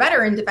challenging for the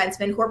veteran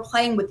defensemen who are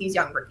playing with these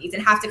young rookies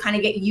and have to kind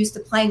of get used to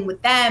playing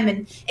with them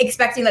and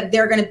expecting that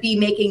they're going to be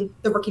making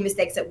the rookie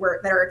mistakes that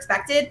are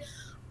expected.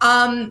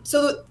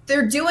 So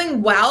they're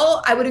doing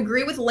well. I would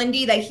agree with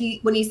Lindy that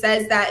when he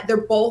says that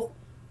they're both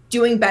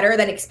doing better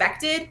than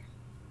expected,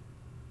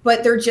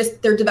 but they're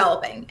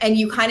developing. And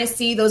you kind of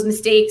see those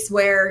mistakes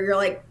where you're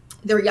like,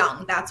 they're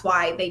young. That's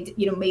why they,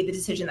 made the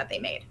decision that they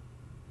made.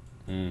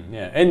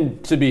 Yeah,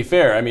 and to be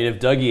fair, I mean, if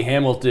Dougie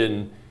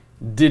Hamilton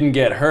didn't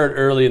get hurt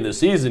early in the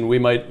season, we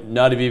might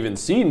not have even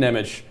seen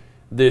Nemec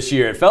this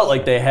year. It felt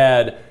like they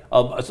had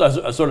a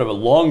sort of a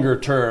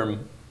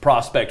longer-term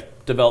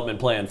prospect development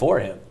plan for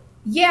him.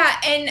 Yeah,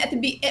 and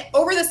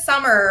over the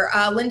summer,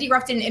 Lindy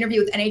Ruff did an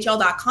interview with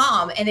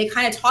NHL.com, and they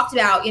kind of talked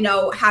about,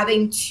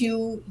 having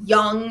two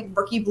young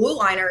rookie blue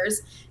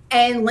liners.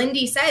 And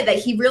Lindy said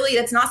that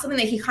that's not something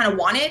that he kind of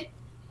wanted.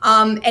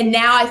 And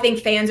now I think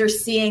fans are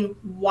seeing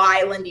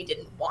why Lindy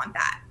didn't want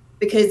that.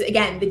 Because,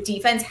 again, the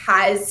defense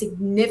has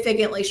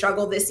significantly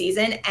struggled this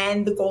season,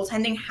 and the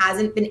goaltending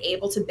hasn't been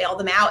able to bail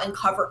them out and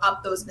cover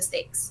up those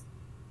mistakes.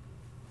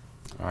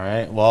 All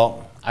right.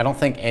 Well, I don't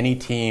think any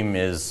team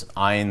is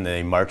eyeing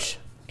the March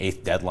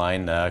 8th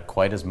deadline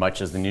quite as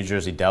much as the New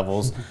Jersey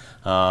Devils.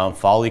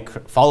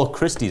 Follow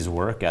Christy's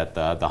work at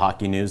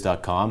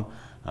thehockeynews.com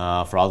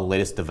for all the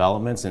latest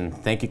developments. And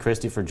thank you,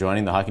 Christy, for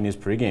joining the Hockey News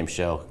pregame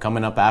show.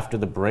 Coming up after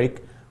the break,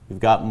 we've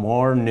got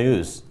more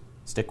news.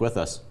 Stick with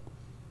us.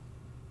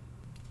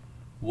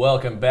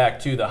 Welcome back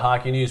to the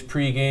Hockey News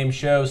pregame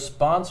show,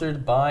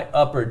 sponsored by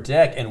Upper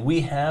Deck. And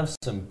we have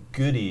some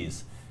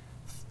goodies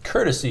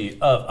courtesy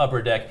of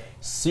Upper Deck.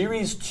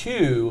 Series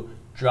 2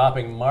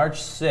 dropping March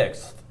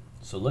 6th.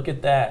 So look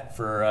at that.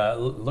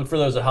 Look for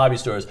those at hobby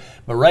stores.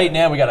 But right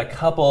now we got a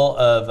couple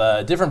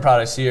of different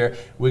products here.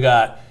 We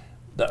got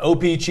the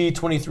OPC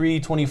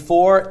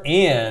 23-24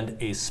 and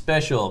a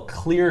special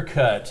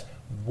clear-cut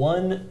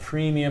one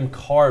premium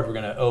card we're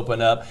going to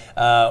open up.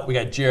 We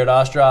got Jared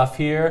Ostroff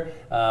here,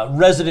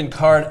 resident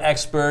card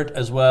expert,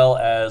 as well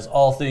as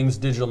all things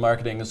digital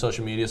marketing and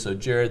social media. So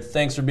Jared,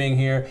 thanks for being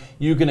here.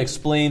 You can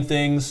explain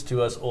things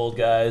to us old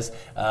guys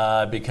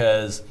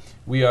because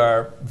we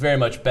are very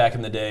much back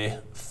in the day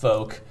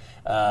folk.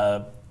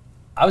 I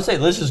would say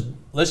let's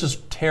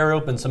just tear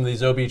open some of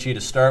these OPC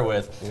to start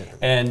with. Yeah.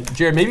 And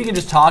Jared, maybe you can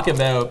just talk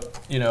about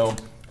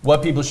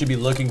what people should be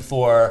looking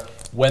for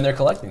when they're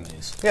collecting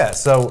these. Yeah,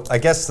 so I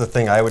guess the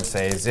thing I would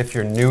say is if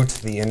you're new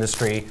to the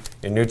industry,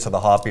 you're new to the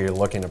hobby, you're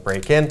looking to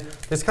break in,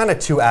 there's kind of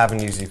two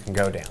avenues you can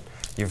go down.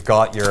 You've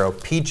got your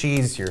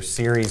OPCs, your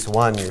Series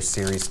 1, your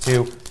Series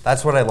 2.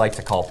 That's what I like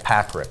to call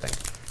pack ripping.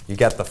 You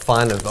get the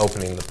fun of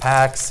opening the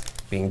packs,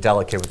 being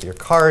delicate with your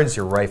cards,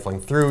 you're rifling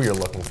through, you're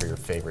looking for your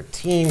favorite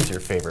teams, your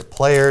favorite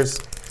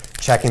players,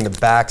 checking the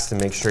backs to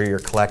make sure you're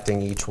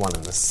collecting each one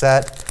in the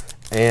set,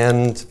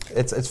 and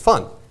it's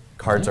fun.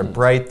 Cards are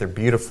bright, they're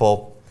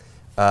beautiful.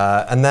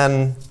 And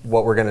then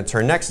what we're going to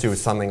turn next to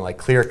is something like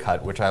Clear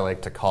Cut, which I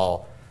like to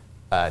call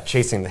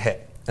chasing the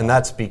hit. And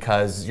that's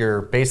because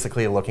you're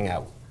basically looking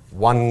at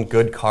one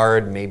good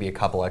card, maybe a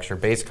couple extra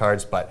base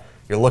cards, but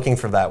you're looking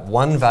for that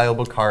one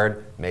valuable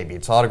card. Maybe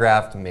it's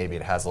autographed, maybe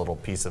it has a little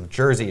piece of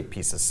jersey, a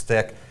piece of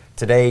stick,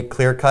 Today,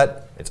 clear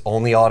cut, it's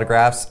only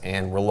autographs,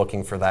 and we're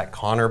looking for that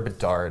Connor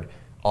Bedard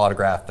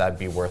autograph. That'd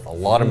be worth a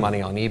lot of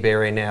money on eBay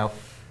right now.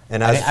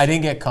 And I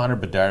didn't get Connor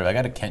Bedard, but I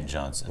got a Kent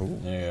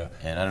Johnson. Yeah.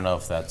 And I don't know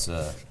if that's...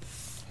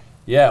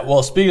 Yeah,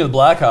 well, speaking of the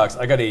Blackhawks,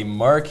 I got a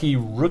marquee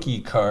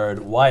rookie card,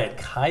 Wyatt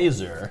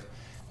Kaiser.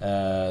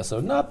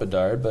 So not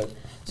Bedard, but...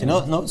 You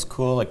know what's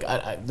cool? Like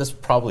this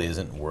probably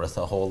isn't worth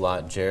a whole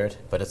lot, Jared,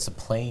 but it's a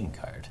playing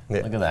card. Yeah.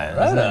 Look at that.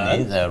 Right Isn't that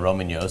on. neat?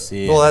 Roman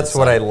Yossi. well, that's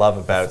what I love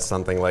about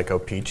something like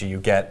O-Pee-Chee. You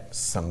get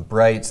some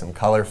bright, some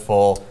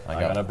colorful. I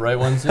got a bright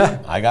one, too.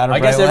 I got a I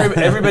bright guess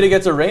one. everybody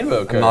gets a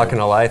rainbow card. I'm not going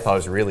to lie, I thought it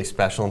was really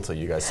special until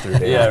you guys threw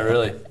down Yeah,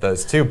 really.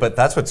 those two. But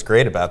that's what's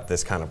great about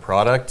this kind of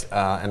product.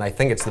 And I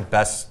think it's the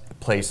best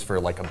place for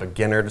like a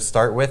beginner to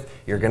start with.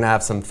 You're going to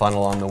have some fun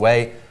along the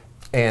way.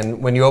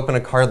 And when you open a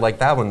card like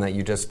that one that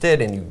you just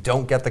did and you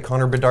don't get the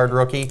Connor Bedard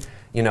rookie,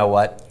 you know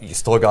what? You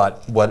still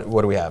got, what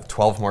do we have,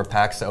 12 more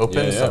packs to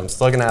open? Yeah. So I'm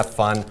still going to have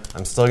fun.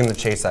 I'm still going to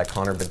chase that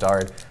Connor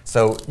Bedard.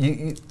 So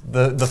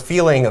the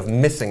feeling of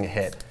missing a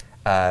hit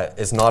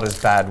is not as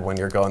bad when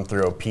you're going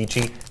through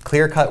O-Pee-Chee.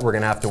 Clear cut, we're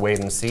going to have to wait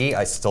and see.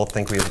 I still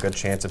think we have a good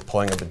chance of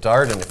pulling a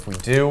Bedard, and if we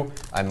do,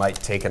 I might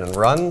take it and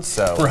run.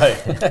 So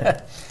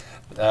Right.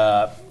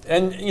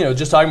 And,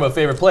 just talking about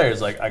favorite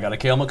players, like I got a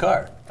Cale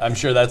Makar. I'm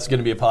sure that's going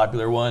to be a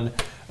popular one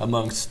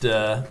amongst,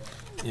 So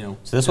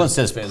this one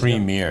says fans.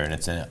 Premier, and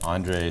it's an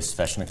Andrei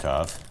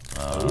Svechnikov.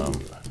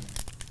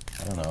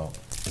 I don't know.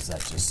 Is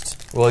that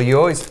just... Well, you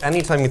always,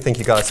 anytime you think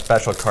you got a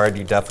special card,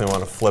 you definitely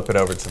want to flip it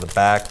over to the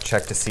back,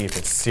 check to see if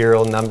it's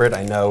serial numbered.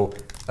 I know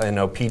in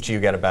O-Pee-Chee you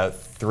get about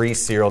 3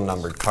 serial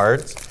numbered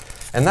cards.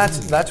 And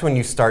that's when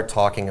you start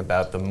talking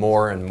about the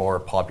more and more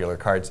popular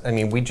cards. I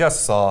mean, we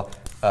just saw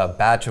a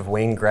batch of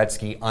Wayne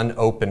Gretzky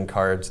unopened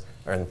cards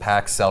and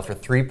packs sell for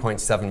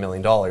 $3.7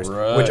 million,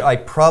 Right. which I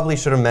probably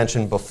should have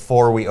mentioned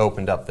before we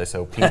opened up this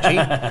O-Pee-Chee.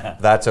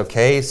 That's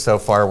okay. So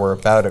far, we're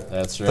about a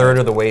third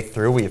of the way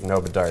through. We have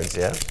no Bedards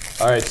yet.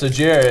 All right, so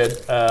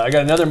Jared, I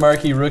got another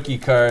marquee rookie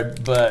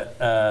card, but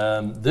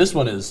this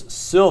one is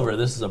silver.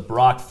 This is a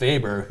Brock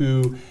Faber,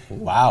 who,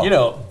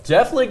 Wow.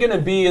 definitely going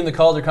to be in the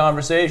Calder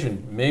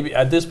conversation. Maybe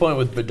at this point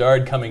with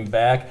Bedard coming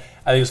back,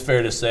 I think it's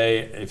fair to say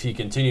if he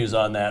continues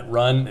on that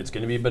run, it's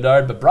going to be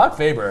Bedard. But Brock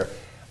Faber,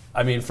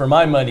 I mean, for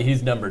my money,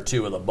 he's number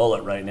 2 with a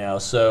bullet right now.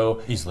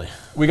 So Easily.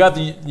 we got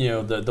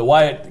the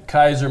Wyatt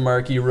Kaiser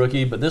marquee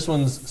rookie, but this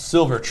one's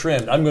silver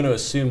trimmed. I'm going to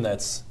assume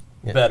that's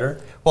better.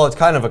 Well, it's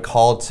kind of a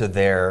call to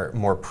their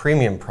more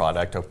premium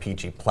product,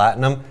 O-Pee-Chee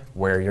Platinum,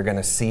 where you're going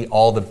to see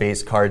all the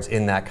base cards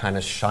in that kind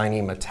of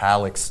shiny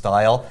metallic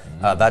style.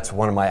 That's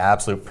one of my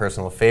absolute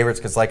personal favorites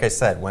because, like I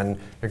said, when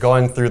you're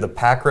going through the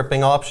pack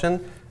ripping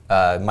option,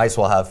 might as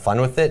well have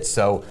fun with it.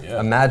 So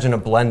imagine a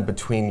blend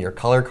between your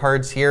color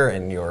cards here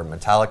and your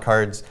metallic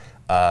cards.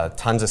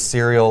 Tons of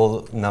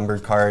serial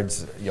numbered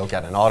cards. You'll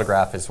get an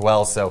autograph as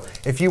well. So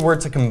if you were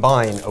to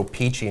combine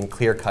O-Pee-Chee and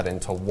Clear Cut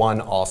into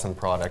one awesome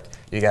product,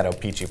 you get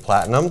O-Pee-Chee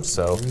Platinum.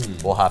 So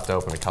we'll have to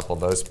open a couple of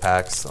those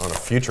packs on a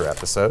future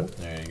episode.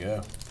 There you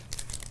go.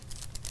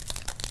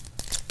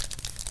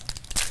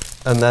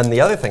 And then the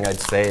other thing I'd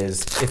say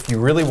is if you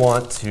really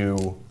want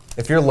to,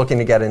 if you're looking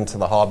to get into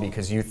the hobby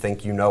because you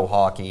think you know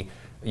hockey,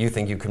 you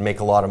think you can make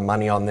a lot of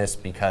money on this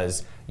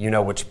because you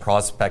know which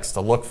prospects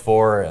to look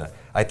for,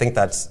 I think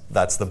that's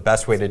the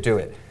best way to do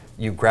it.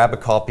 You grab a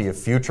copy of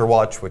Future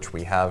Watch, which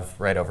we have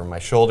right over my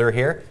shoulder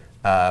here,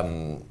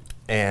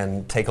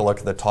 and take a look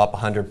at the top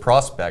 100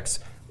 prospects.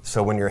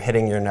 So when you're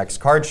hitting your next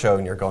card show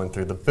and you're going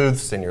through the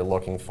booths and you're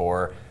looking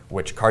for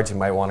which cards you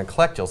might want to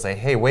collect, you'll say,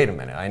 hey, wait a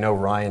minute. I know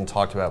Ryan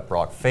talked about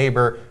Brock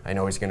Faber. I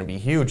know he's going to be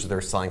huge.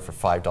 They're selling for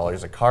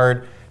 $5 a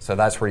card. So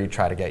that's where you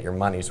try to get your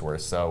money's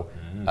worth. So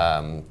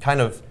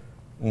kind of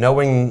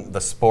knowing the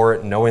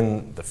sport,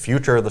 knowing the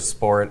future of the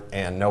sport,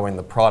 and knowing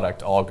the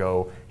product all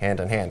go hand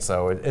in hand.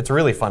 So it's a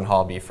really fun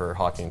hobby for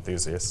hockey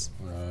enthusiasts.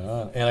 Right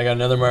on. And I got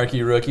another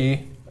marquee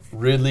rookie,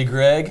 Ridley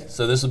Gregg.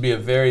 So this will be a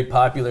very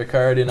popular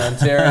card in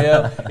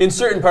Ontario, in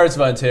certain parts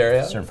of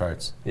Ontario. Certain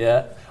parts.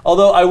 Yeah.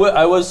 Although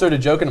I was sort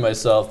of joking to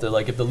myself that,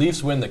 like, if the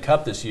Leafs win the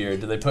Cup this year,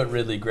 do they put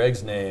Ridley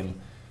Gregg's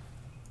name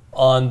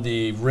on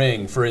the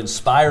ring for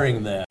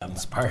inspiring them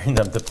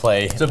to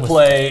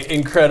play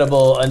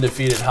incredible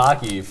undefeated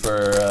hockey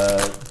for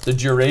the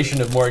duration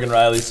of Morgan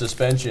Riley's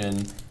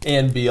suspension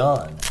and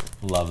beyond?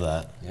 Love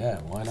that. Yeah,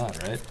 why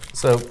not, right?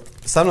 So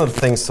some of the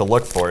things to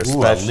look for,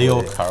 especially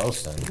Leo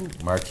Carlson,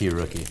 marquee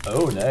rookie.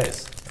 Oh,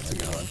 nice. That's a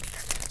good one.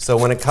 So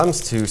when it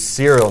comes to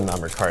serial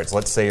number cards,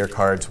 let's say your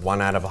card's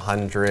 1 out of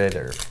 100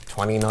 or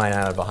 29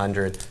 out of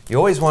 100, you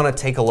always want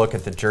to take a look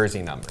at the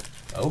jersey number.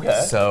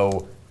 Okay.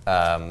 So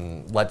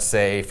let's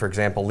say, for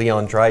example,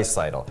 Leon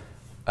Draisaitl.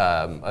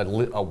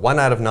 A 1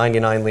 out of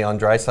 99 Leon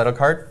Draisaitl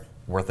card,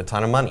 worth a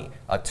ton of money.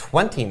 A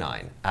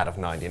 29 out of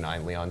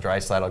 99 Leon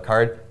Draisaitl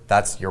card,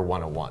 that's your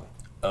 101.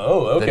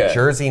 Oh, okay. The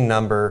jersey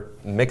number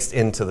mixed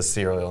into the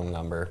serial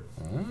number.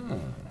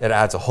 It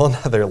adds a whole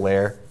nother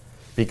layer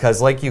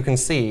because, like you can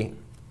see,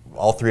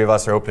 all three of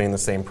us are opening the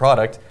same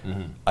product.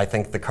 I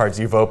think the cards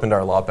you've opened are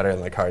a lot better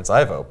than the cards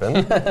I've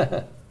opened.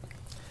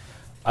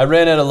 I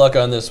ran out of luck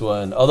on this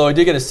one, although I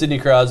did get a Sidney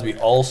Crosby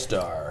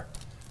All-Star.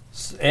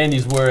 And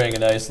he's wearing a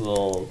nice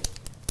little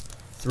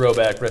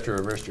throwback retro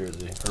reverse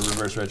jersey, or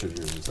reverse retro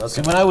jersey. So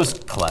See, when I was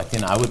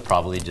collecting, I would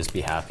probably just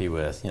be happy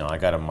with, I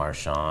got a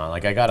Marchand.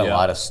 Like, I got a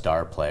lot of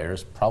star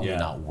players, probably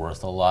not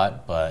worth a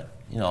lot, but,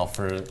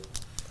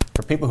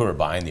 for people who are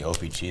buying the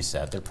OPG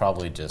set, they're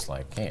probably just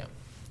like, hey,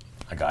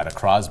 I got a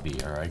Crosby,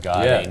 or I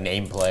got a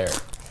name player.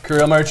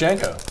 Kirill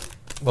Marchenko.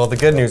 Well, the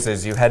good news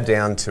is you head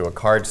down to a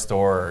card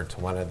store or to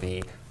one of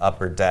the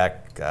upper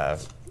deck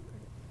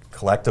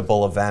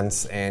collectible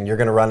events, and you're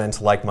going to run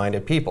into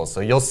like-minded people.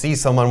 So you'll see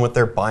someone with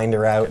their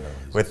binder out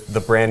with the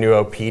brand new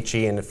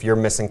O-Pee-Chee, and if you're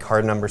missing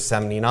card number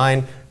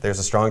 79, there's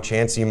a strong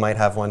chance you might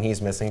have one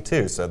he's missing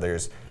too. So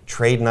there's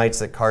trade nights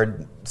that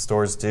card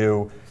stores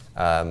do.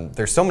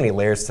 There's so many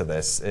layers to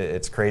this.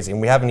 It's crazy.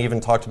 And we haven't even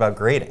talked about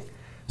grading.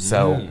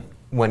 So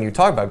when you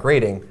talk about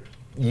grading,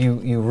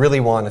 you really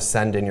want to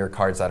send in your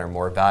cards that are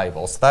more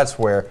valuable. So that's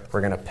where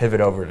we're going to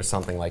pivot over to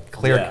something like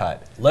clear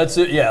cut.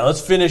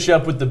 Let's finish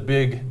up with the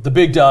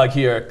big dog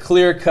here,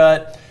 clear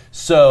cut.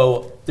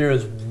 So there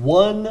is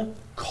one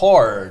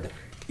card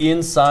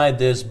inside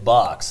this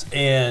box,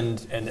 and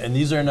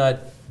these are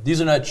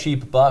not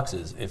cheap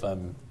boxes, if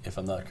I'm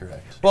not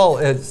correct. Well,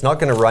 it's not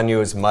going to run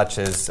you as much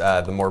as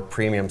the more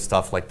premium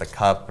stuff like the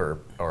Cup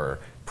or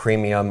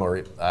Premium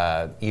or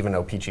even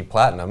O-Pee-Chee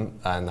Platinum,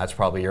 and that's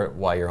probably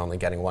why you're only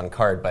getting one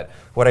card. But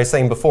what I was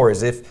saying before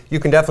is if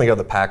you can definitely go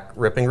the pack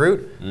ripping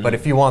route, but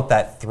if you want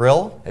that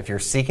thrill, if you're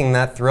seeking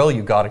that thrill,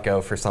 you got to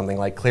go for something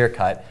like Clear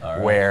Cut,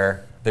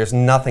 where there's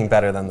nothing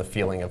better than the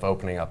feeling of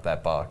opening up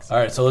that box. All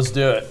right, so let's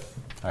do it.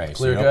 All right,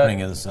 Clear so cut. opening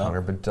is up.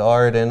 Connor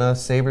Bedard in a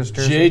Sabres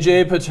jersey.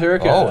 JJ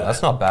Peterka. Oh,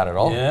 that's not bad at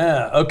all.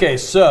 Yeah. Okay,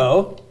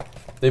 so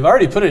they've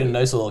already put it in a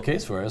nice little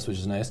case for us, which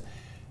is nice.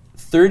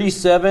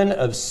 37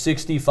 of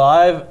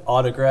 65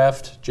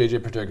 autographed JJ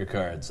Peterka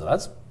cards. So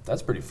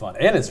that's pretty fun.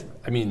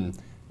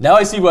 And now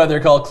I see why they're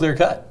called clear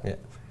cut. Yeah.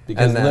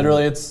 Because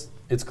literally it's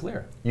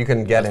clear. You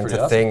can get That's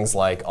into things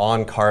like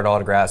on-card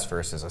autographs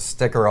versus a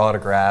sticker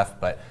autograph,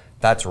 but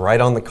that's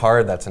right on the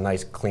card. That's a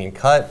nice clean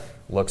cut.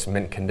 Looks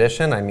mint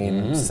condition.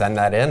 Send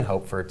that in.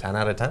 Hope for 10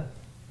 out of 10.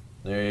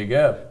 There you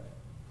go.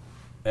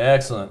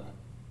 Excellent.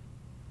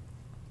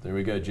 There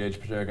we go, JJ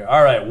Peterka.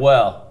 All right,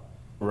 well.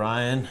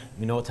 Ryan,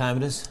 you know what time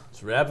it is?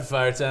 It's rapid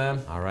fire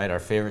time. All right, our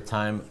favorite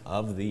time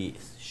of the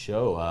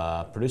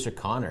show. Producer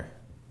Connor,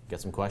 got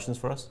some questions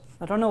for us?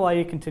 I don't know why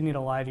you continue to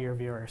lie to your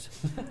viewers.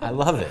 I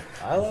love it.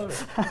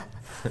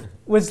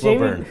 With Slow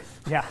burn.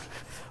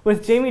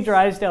 With Jamie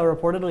Drysdale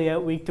reportedly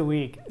out week to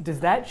week, does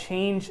that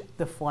change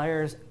the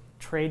Flyers'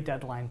 trade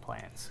deadline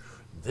plans?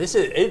 This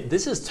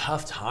is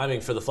tough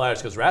timing for the Flyers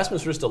because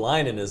Rasmus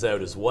Ristolainen is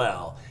out as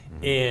well,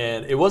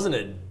 and it wasn't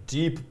a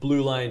deep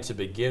blue line to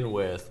begin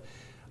with.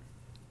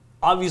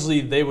 Obviously,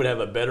 they would have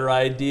a better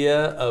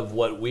idea of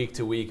what week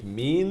to week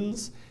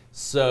means.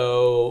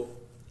 So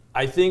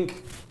I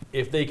think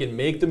if they can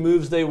make the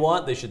moves they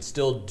want, they should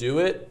still do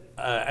it,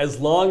 as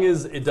long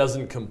as it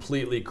doesn't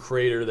completely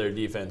crater their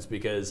defense,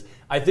 because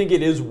I think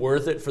it is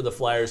worth it for the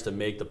Flyers to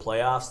make the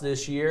playoffs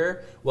this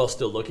year while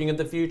still looking at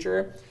the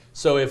future.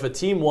 So if a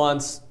team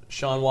wants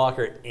Sean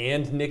Walker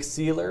and Nick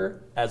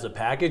Seeler as a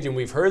package, and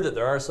we've heard that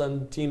there are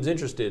some teams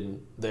interested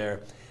in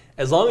there,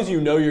 as long as you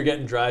know you're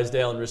getting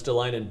Drysdale and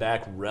Ristolainen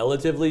back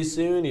relatively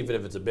soon, even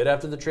if it's a bit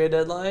after the trade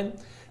deadline,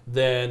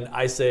 then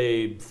I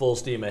say full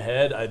steam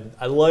ahead.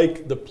 I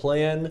like the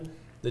plan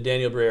that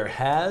Daniel Breyer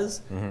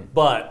has,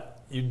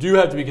 but you do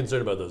have to be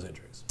concerned about those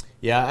injuries.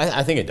 Yeah,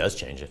 I think it does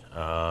change it.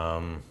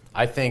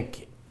 I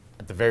think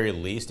at the very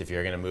least, if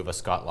you're going to move a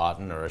Scott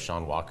Laughton or a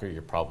Sean Walker,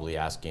 you're probably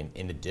asking,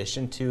 in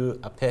addition to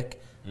a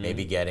pick,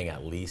 maybe getting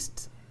at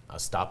least a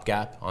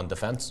stopgap on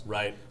defense.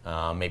 Right.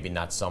 Maybe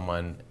not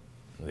someone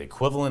the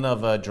equivalent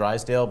of a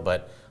Drysdale,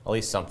 but at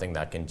least something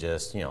that can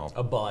just,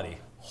 a body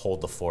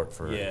hold the fort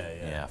for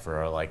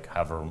for like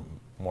however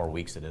more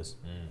weeks it is.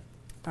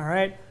 All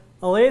right.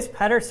 Elias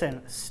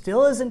Pettersson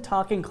still isn't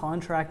talking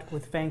contract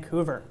with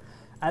Vancouver.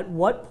 At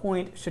what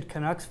point should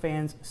Canucks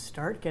fans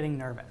start getting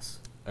nervous?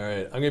 All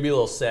right, I'm going to be a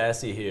little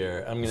sassy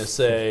here. I'm going to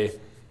say,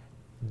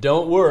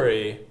 don't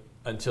worry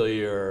until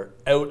you're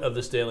out of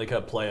the Stanley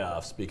Cup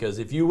playoffs, because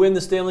if you win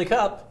the Stanley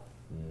Cup,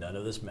 none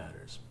of this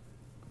matters.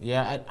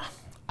 Yeah,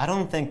 I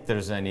don't think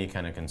there's any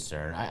kind of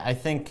concern. I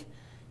think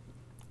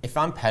if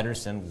I'm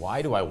Pettersson,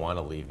 why do I want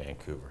to leave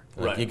Vancouver?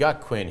 Like, you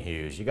got Quinn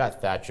Hughes, you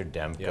got Thatcher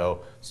Demko,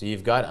 so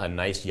you've got a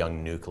nice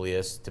young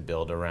nucleus to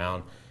build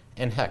around.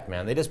 And heck,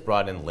 man, they just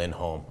brought in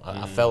Lindholm,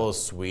 a fellow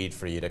Swede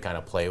for you to kind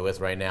of play with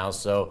right now.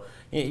 So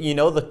you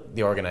know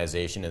the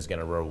organization is going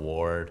to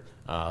reward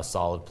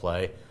solid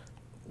play.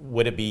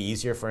 Would it be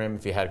easier for him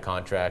if he had a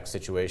contract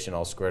situation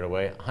all squared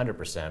away?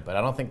 100%. But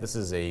I don't think this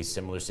is a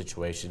similar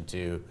situation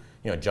to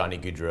Johnny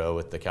Gaudreau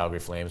with the Calgary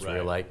Flames, where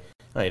you're like,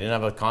 oh, he didn't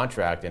have a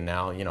contract, and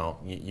now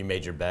you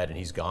made your bet and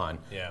he's gone.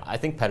 Yeah. I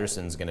think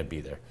Pettersson's going to be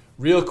there.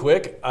 Real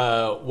quick,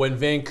 when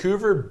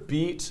Vancouver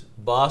beat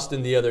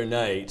Boston the other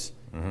night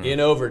in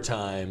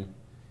overtime,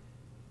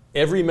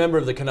 every member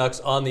of the Canucks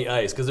on the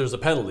ice, because there was a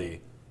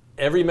penalty,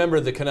 every member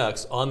of the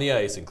Canucks on the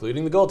ice,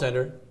 including the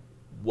goaltender,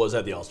 was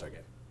at the All-Star game.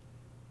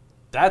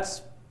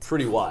 That's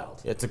pretty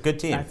wild. It's a good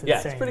team. That's Yeah,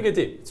 it's insane. a pretty good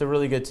team. It's a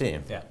really good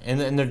team. Yeah.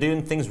 And they're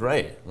doing things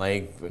right.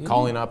 Like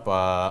calling up,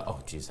 I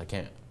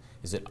can't.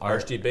 Is it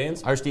Archdeep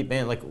Bains? Archdeep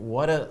Bains. Like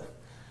what a.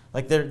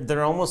 Like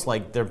they're almost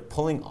like they're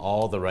pulling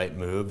all the right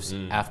moves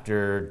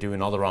after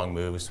doing all the wrong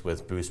moves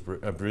with Bruce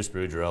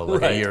Boudreau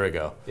like Right. a year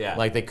ago. Yeah.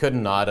 Like they could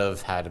not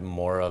have had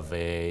more of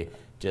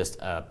just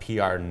a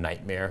PR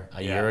nightmare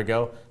a year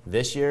ago.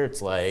 This year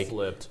it's like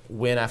Flipped.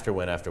 win after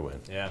win after win.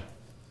 Yeah.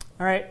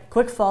 All right,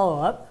 quick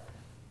follow-up.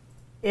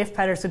 If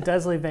Pettersson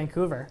does leave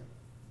Vancouver,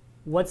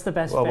 what's the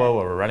best Whoa, fit?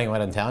 we're running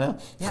away in town now?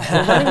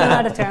 Yeah, we're running them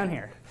out of town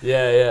here.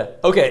 Yeah.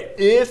 Okay,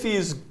 if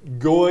he's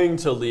going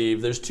to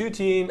leave, there's two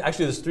teams.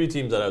 Actually, there's three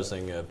teams that I was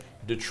thinking of.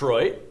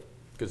 Detroit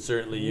could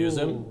certainly use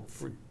him,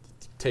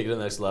 take it to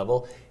the next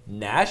level.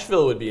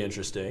 Nashville would be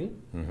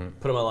interesting.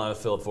 Put him on line with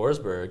Philip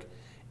Forsberg.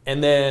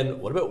 And then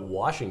what about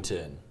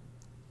Washington?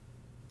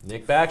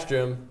 Nick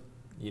Backstrom,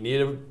 you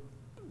need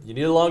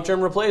a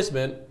long-term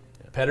replacement.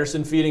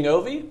 Pettersson feeding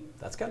Ovi.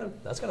 That's kind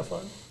of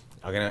fun.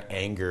 I'm gonna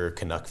anger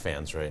Canuck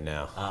fans right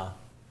now.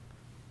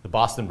 The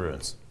Boston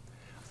Bruins.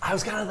 I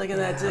was kind of thinking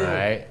that too. All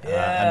right.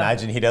 Yeah.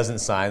 Imagine he doesn't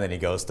sign, then he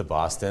goes to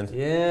Boston.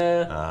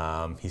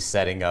 Yeah. He's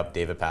setting up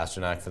David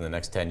Pastrnak for the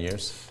next 10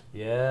 years.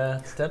 Yeah.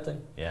 It's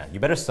tempting. Yeah, you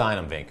better sign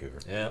him, Vancouver.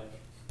 Yeah.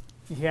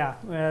 Yeah,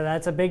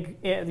 that's a big.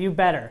 You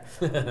better.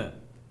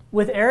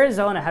 With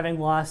Arizona having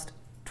lost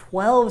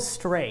 12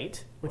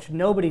 straight, which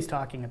nobody's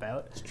talking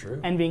about, It's true.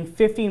 and being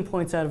 15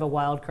 points out of a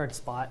wild card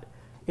spot,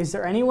 is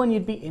there anyone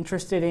you'd be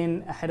interested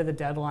in ahead of the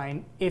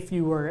deadline if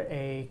you were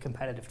a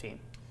competitive team?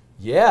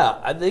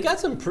 Yeah, they got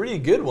some pretty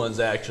good ones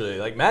actually.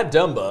 Like Matt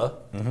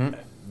Dumba,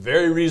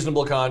 very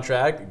reasonable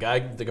contract, a guy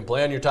that can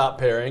play on your top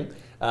pairing,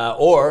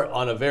 or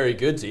on a very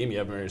good team, you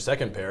have him on your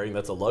second pairing.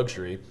 That's a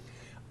luxury.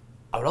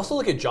 I would also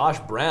look at Josh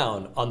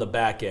Brown on the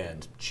back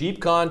end. Cheap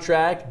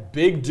contract,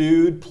 big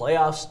dude,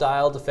 playoff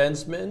style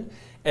defenseman.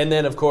 And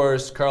then, of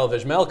course, Karl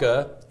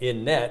Vejmelka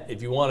in net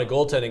if you want a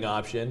goaltending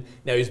option.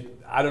 Now,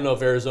 I don't know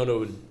if Arizona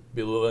would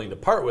be willing to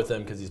part with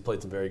him because he's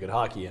played some very good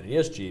hockey and he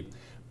is cheap.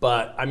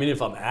 But, I mean,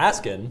 if I'm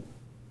asking.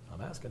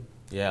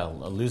 Yeah,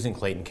 losing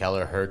Clayton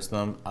Keller hurts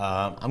them.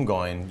 I'm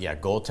going,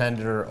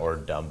 goaltender or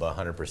Dumba,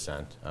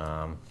 100%.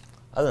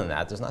 Other than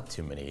that, there's not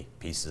too many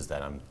pieces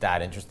that I'm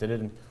that interested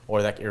in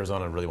or that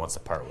Arizona really wants to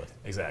part with.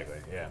 Exactly,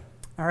 yeah.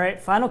 All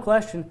right, final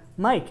question.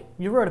 Mike,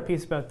 you wrote a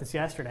piece about this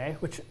yesterday,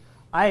 which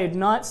I had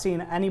not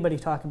seen anybody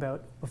talk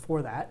about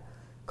before that.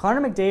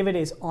 Connor McDavid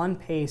is on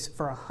pace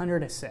for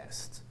 100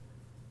 assists.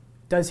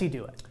 Does he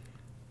do it?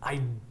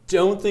 I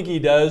don't think he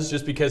does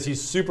just because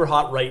he's super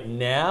hot right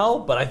now,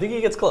 but I think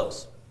he gets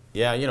close.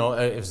 Yeah,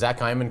 if Zach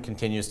Hyman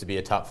continues to be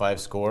a top 5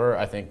 scorer,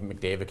 I think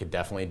McDavid could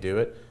definitely do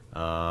it.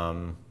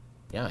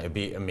 It'd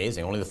be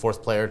amazing. Only the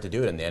 4th player to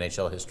do it in the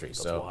NHL history.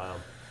 That's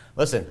wild.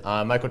 Listen,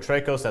 Michael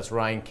Trikos, that's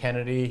Ryan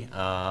Kennedy.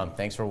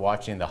 Thanks for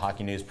watching the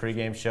Hockey News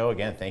pregame show.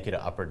 Again, thank you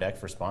to Upper Deck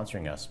for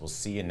sponsoring us. We'll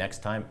see you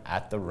next time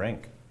at the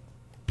rink.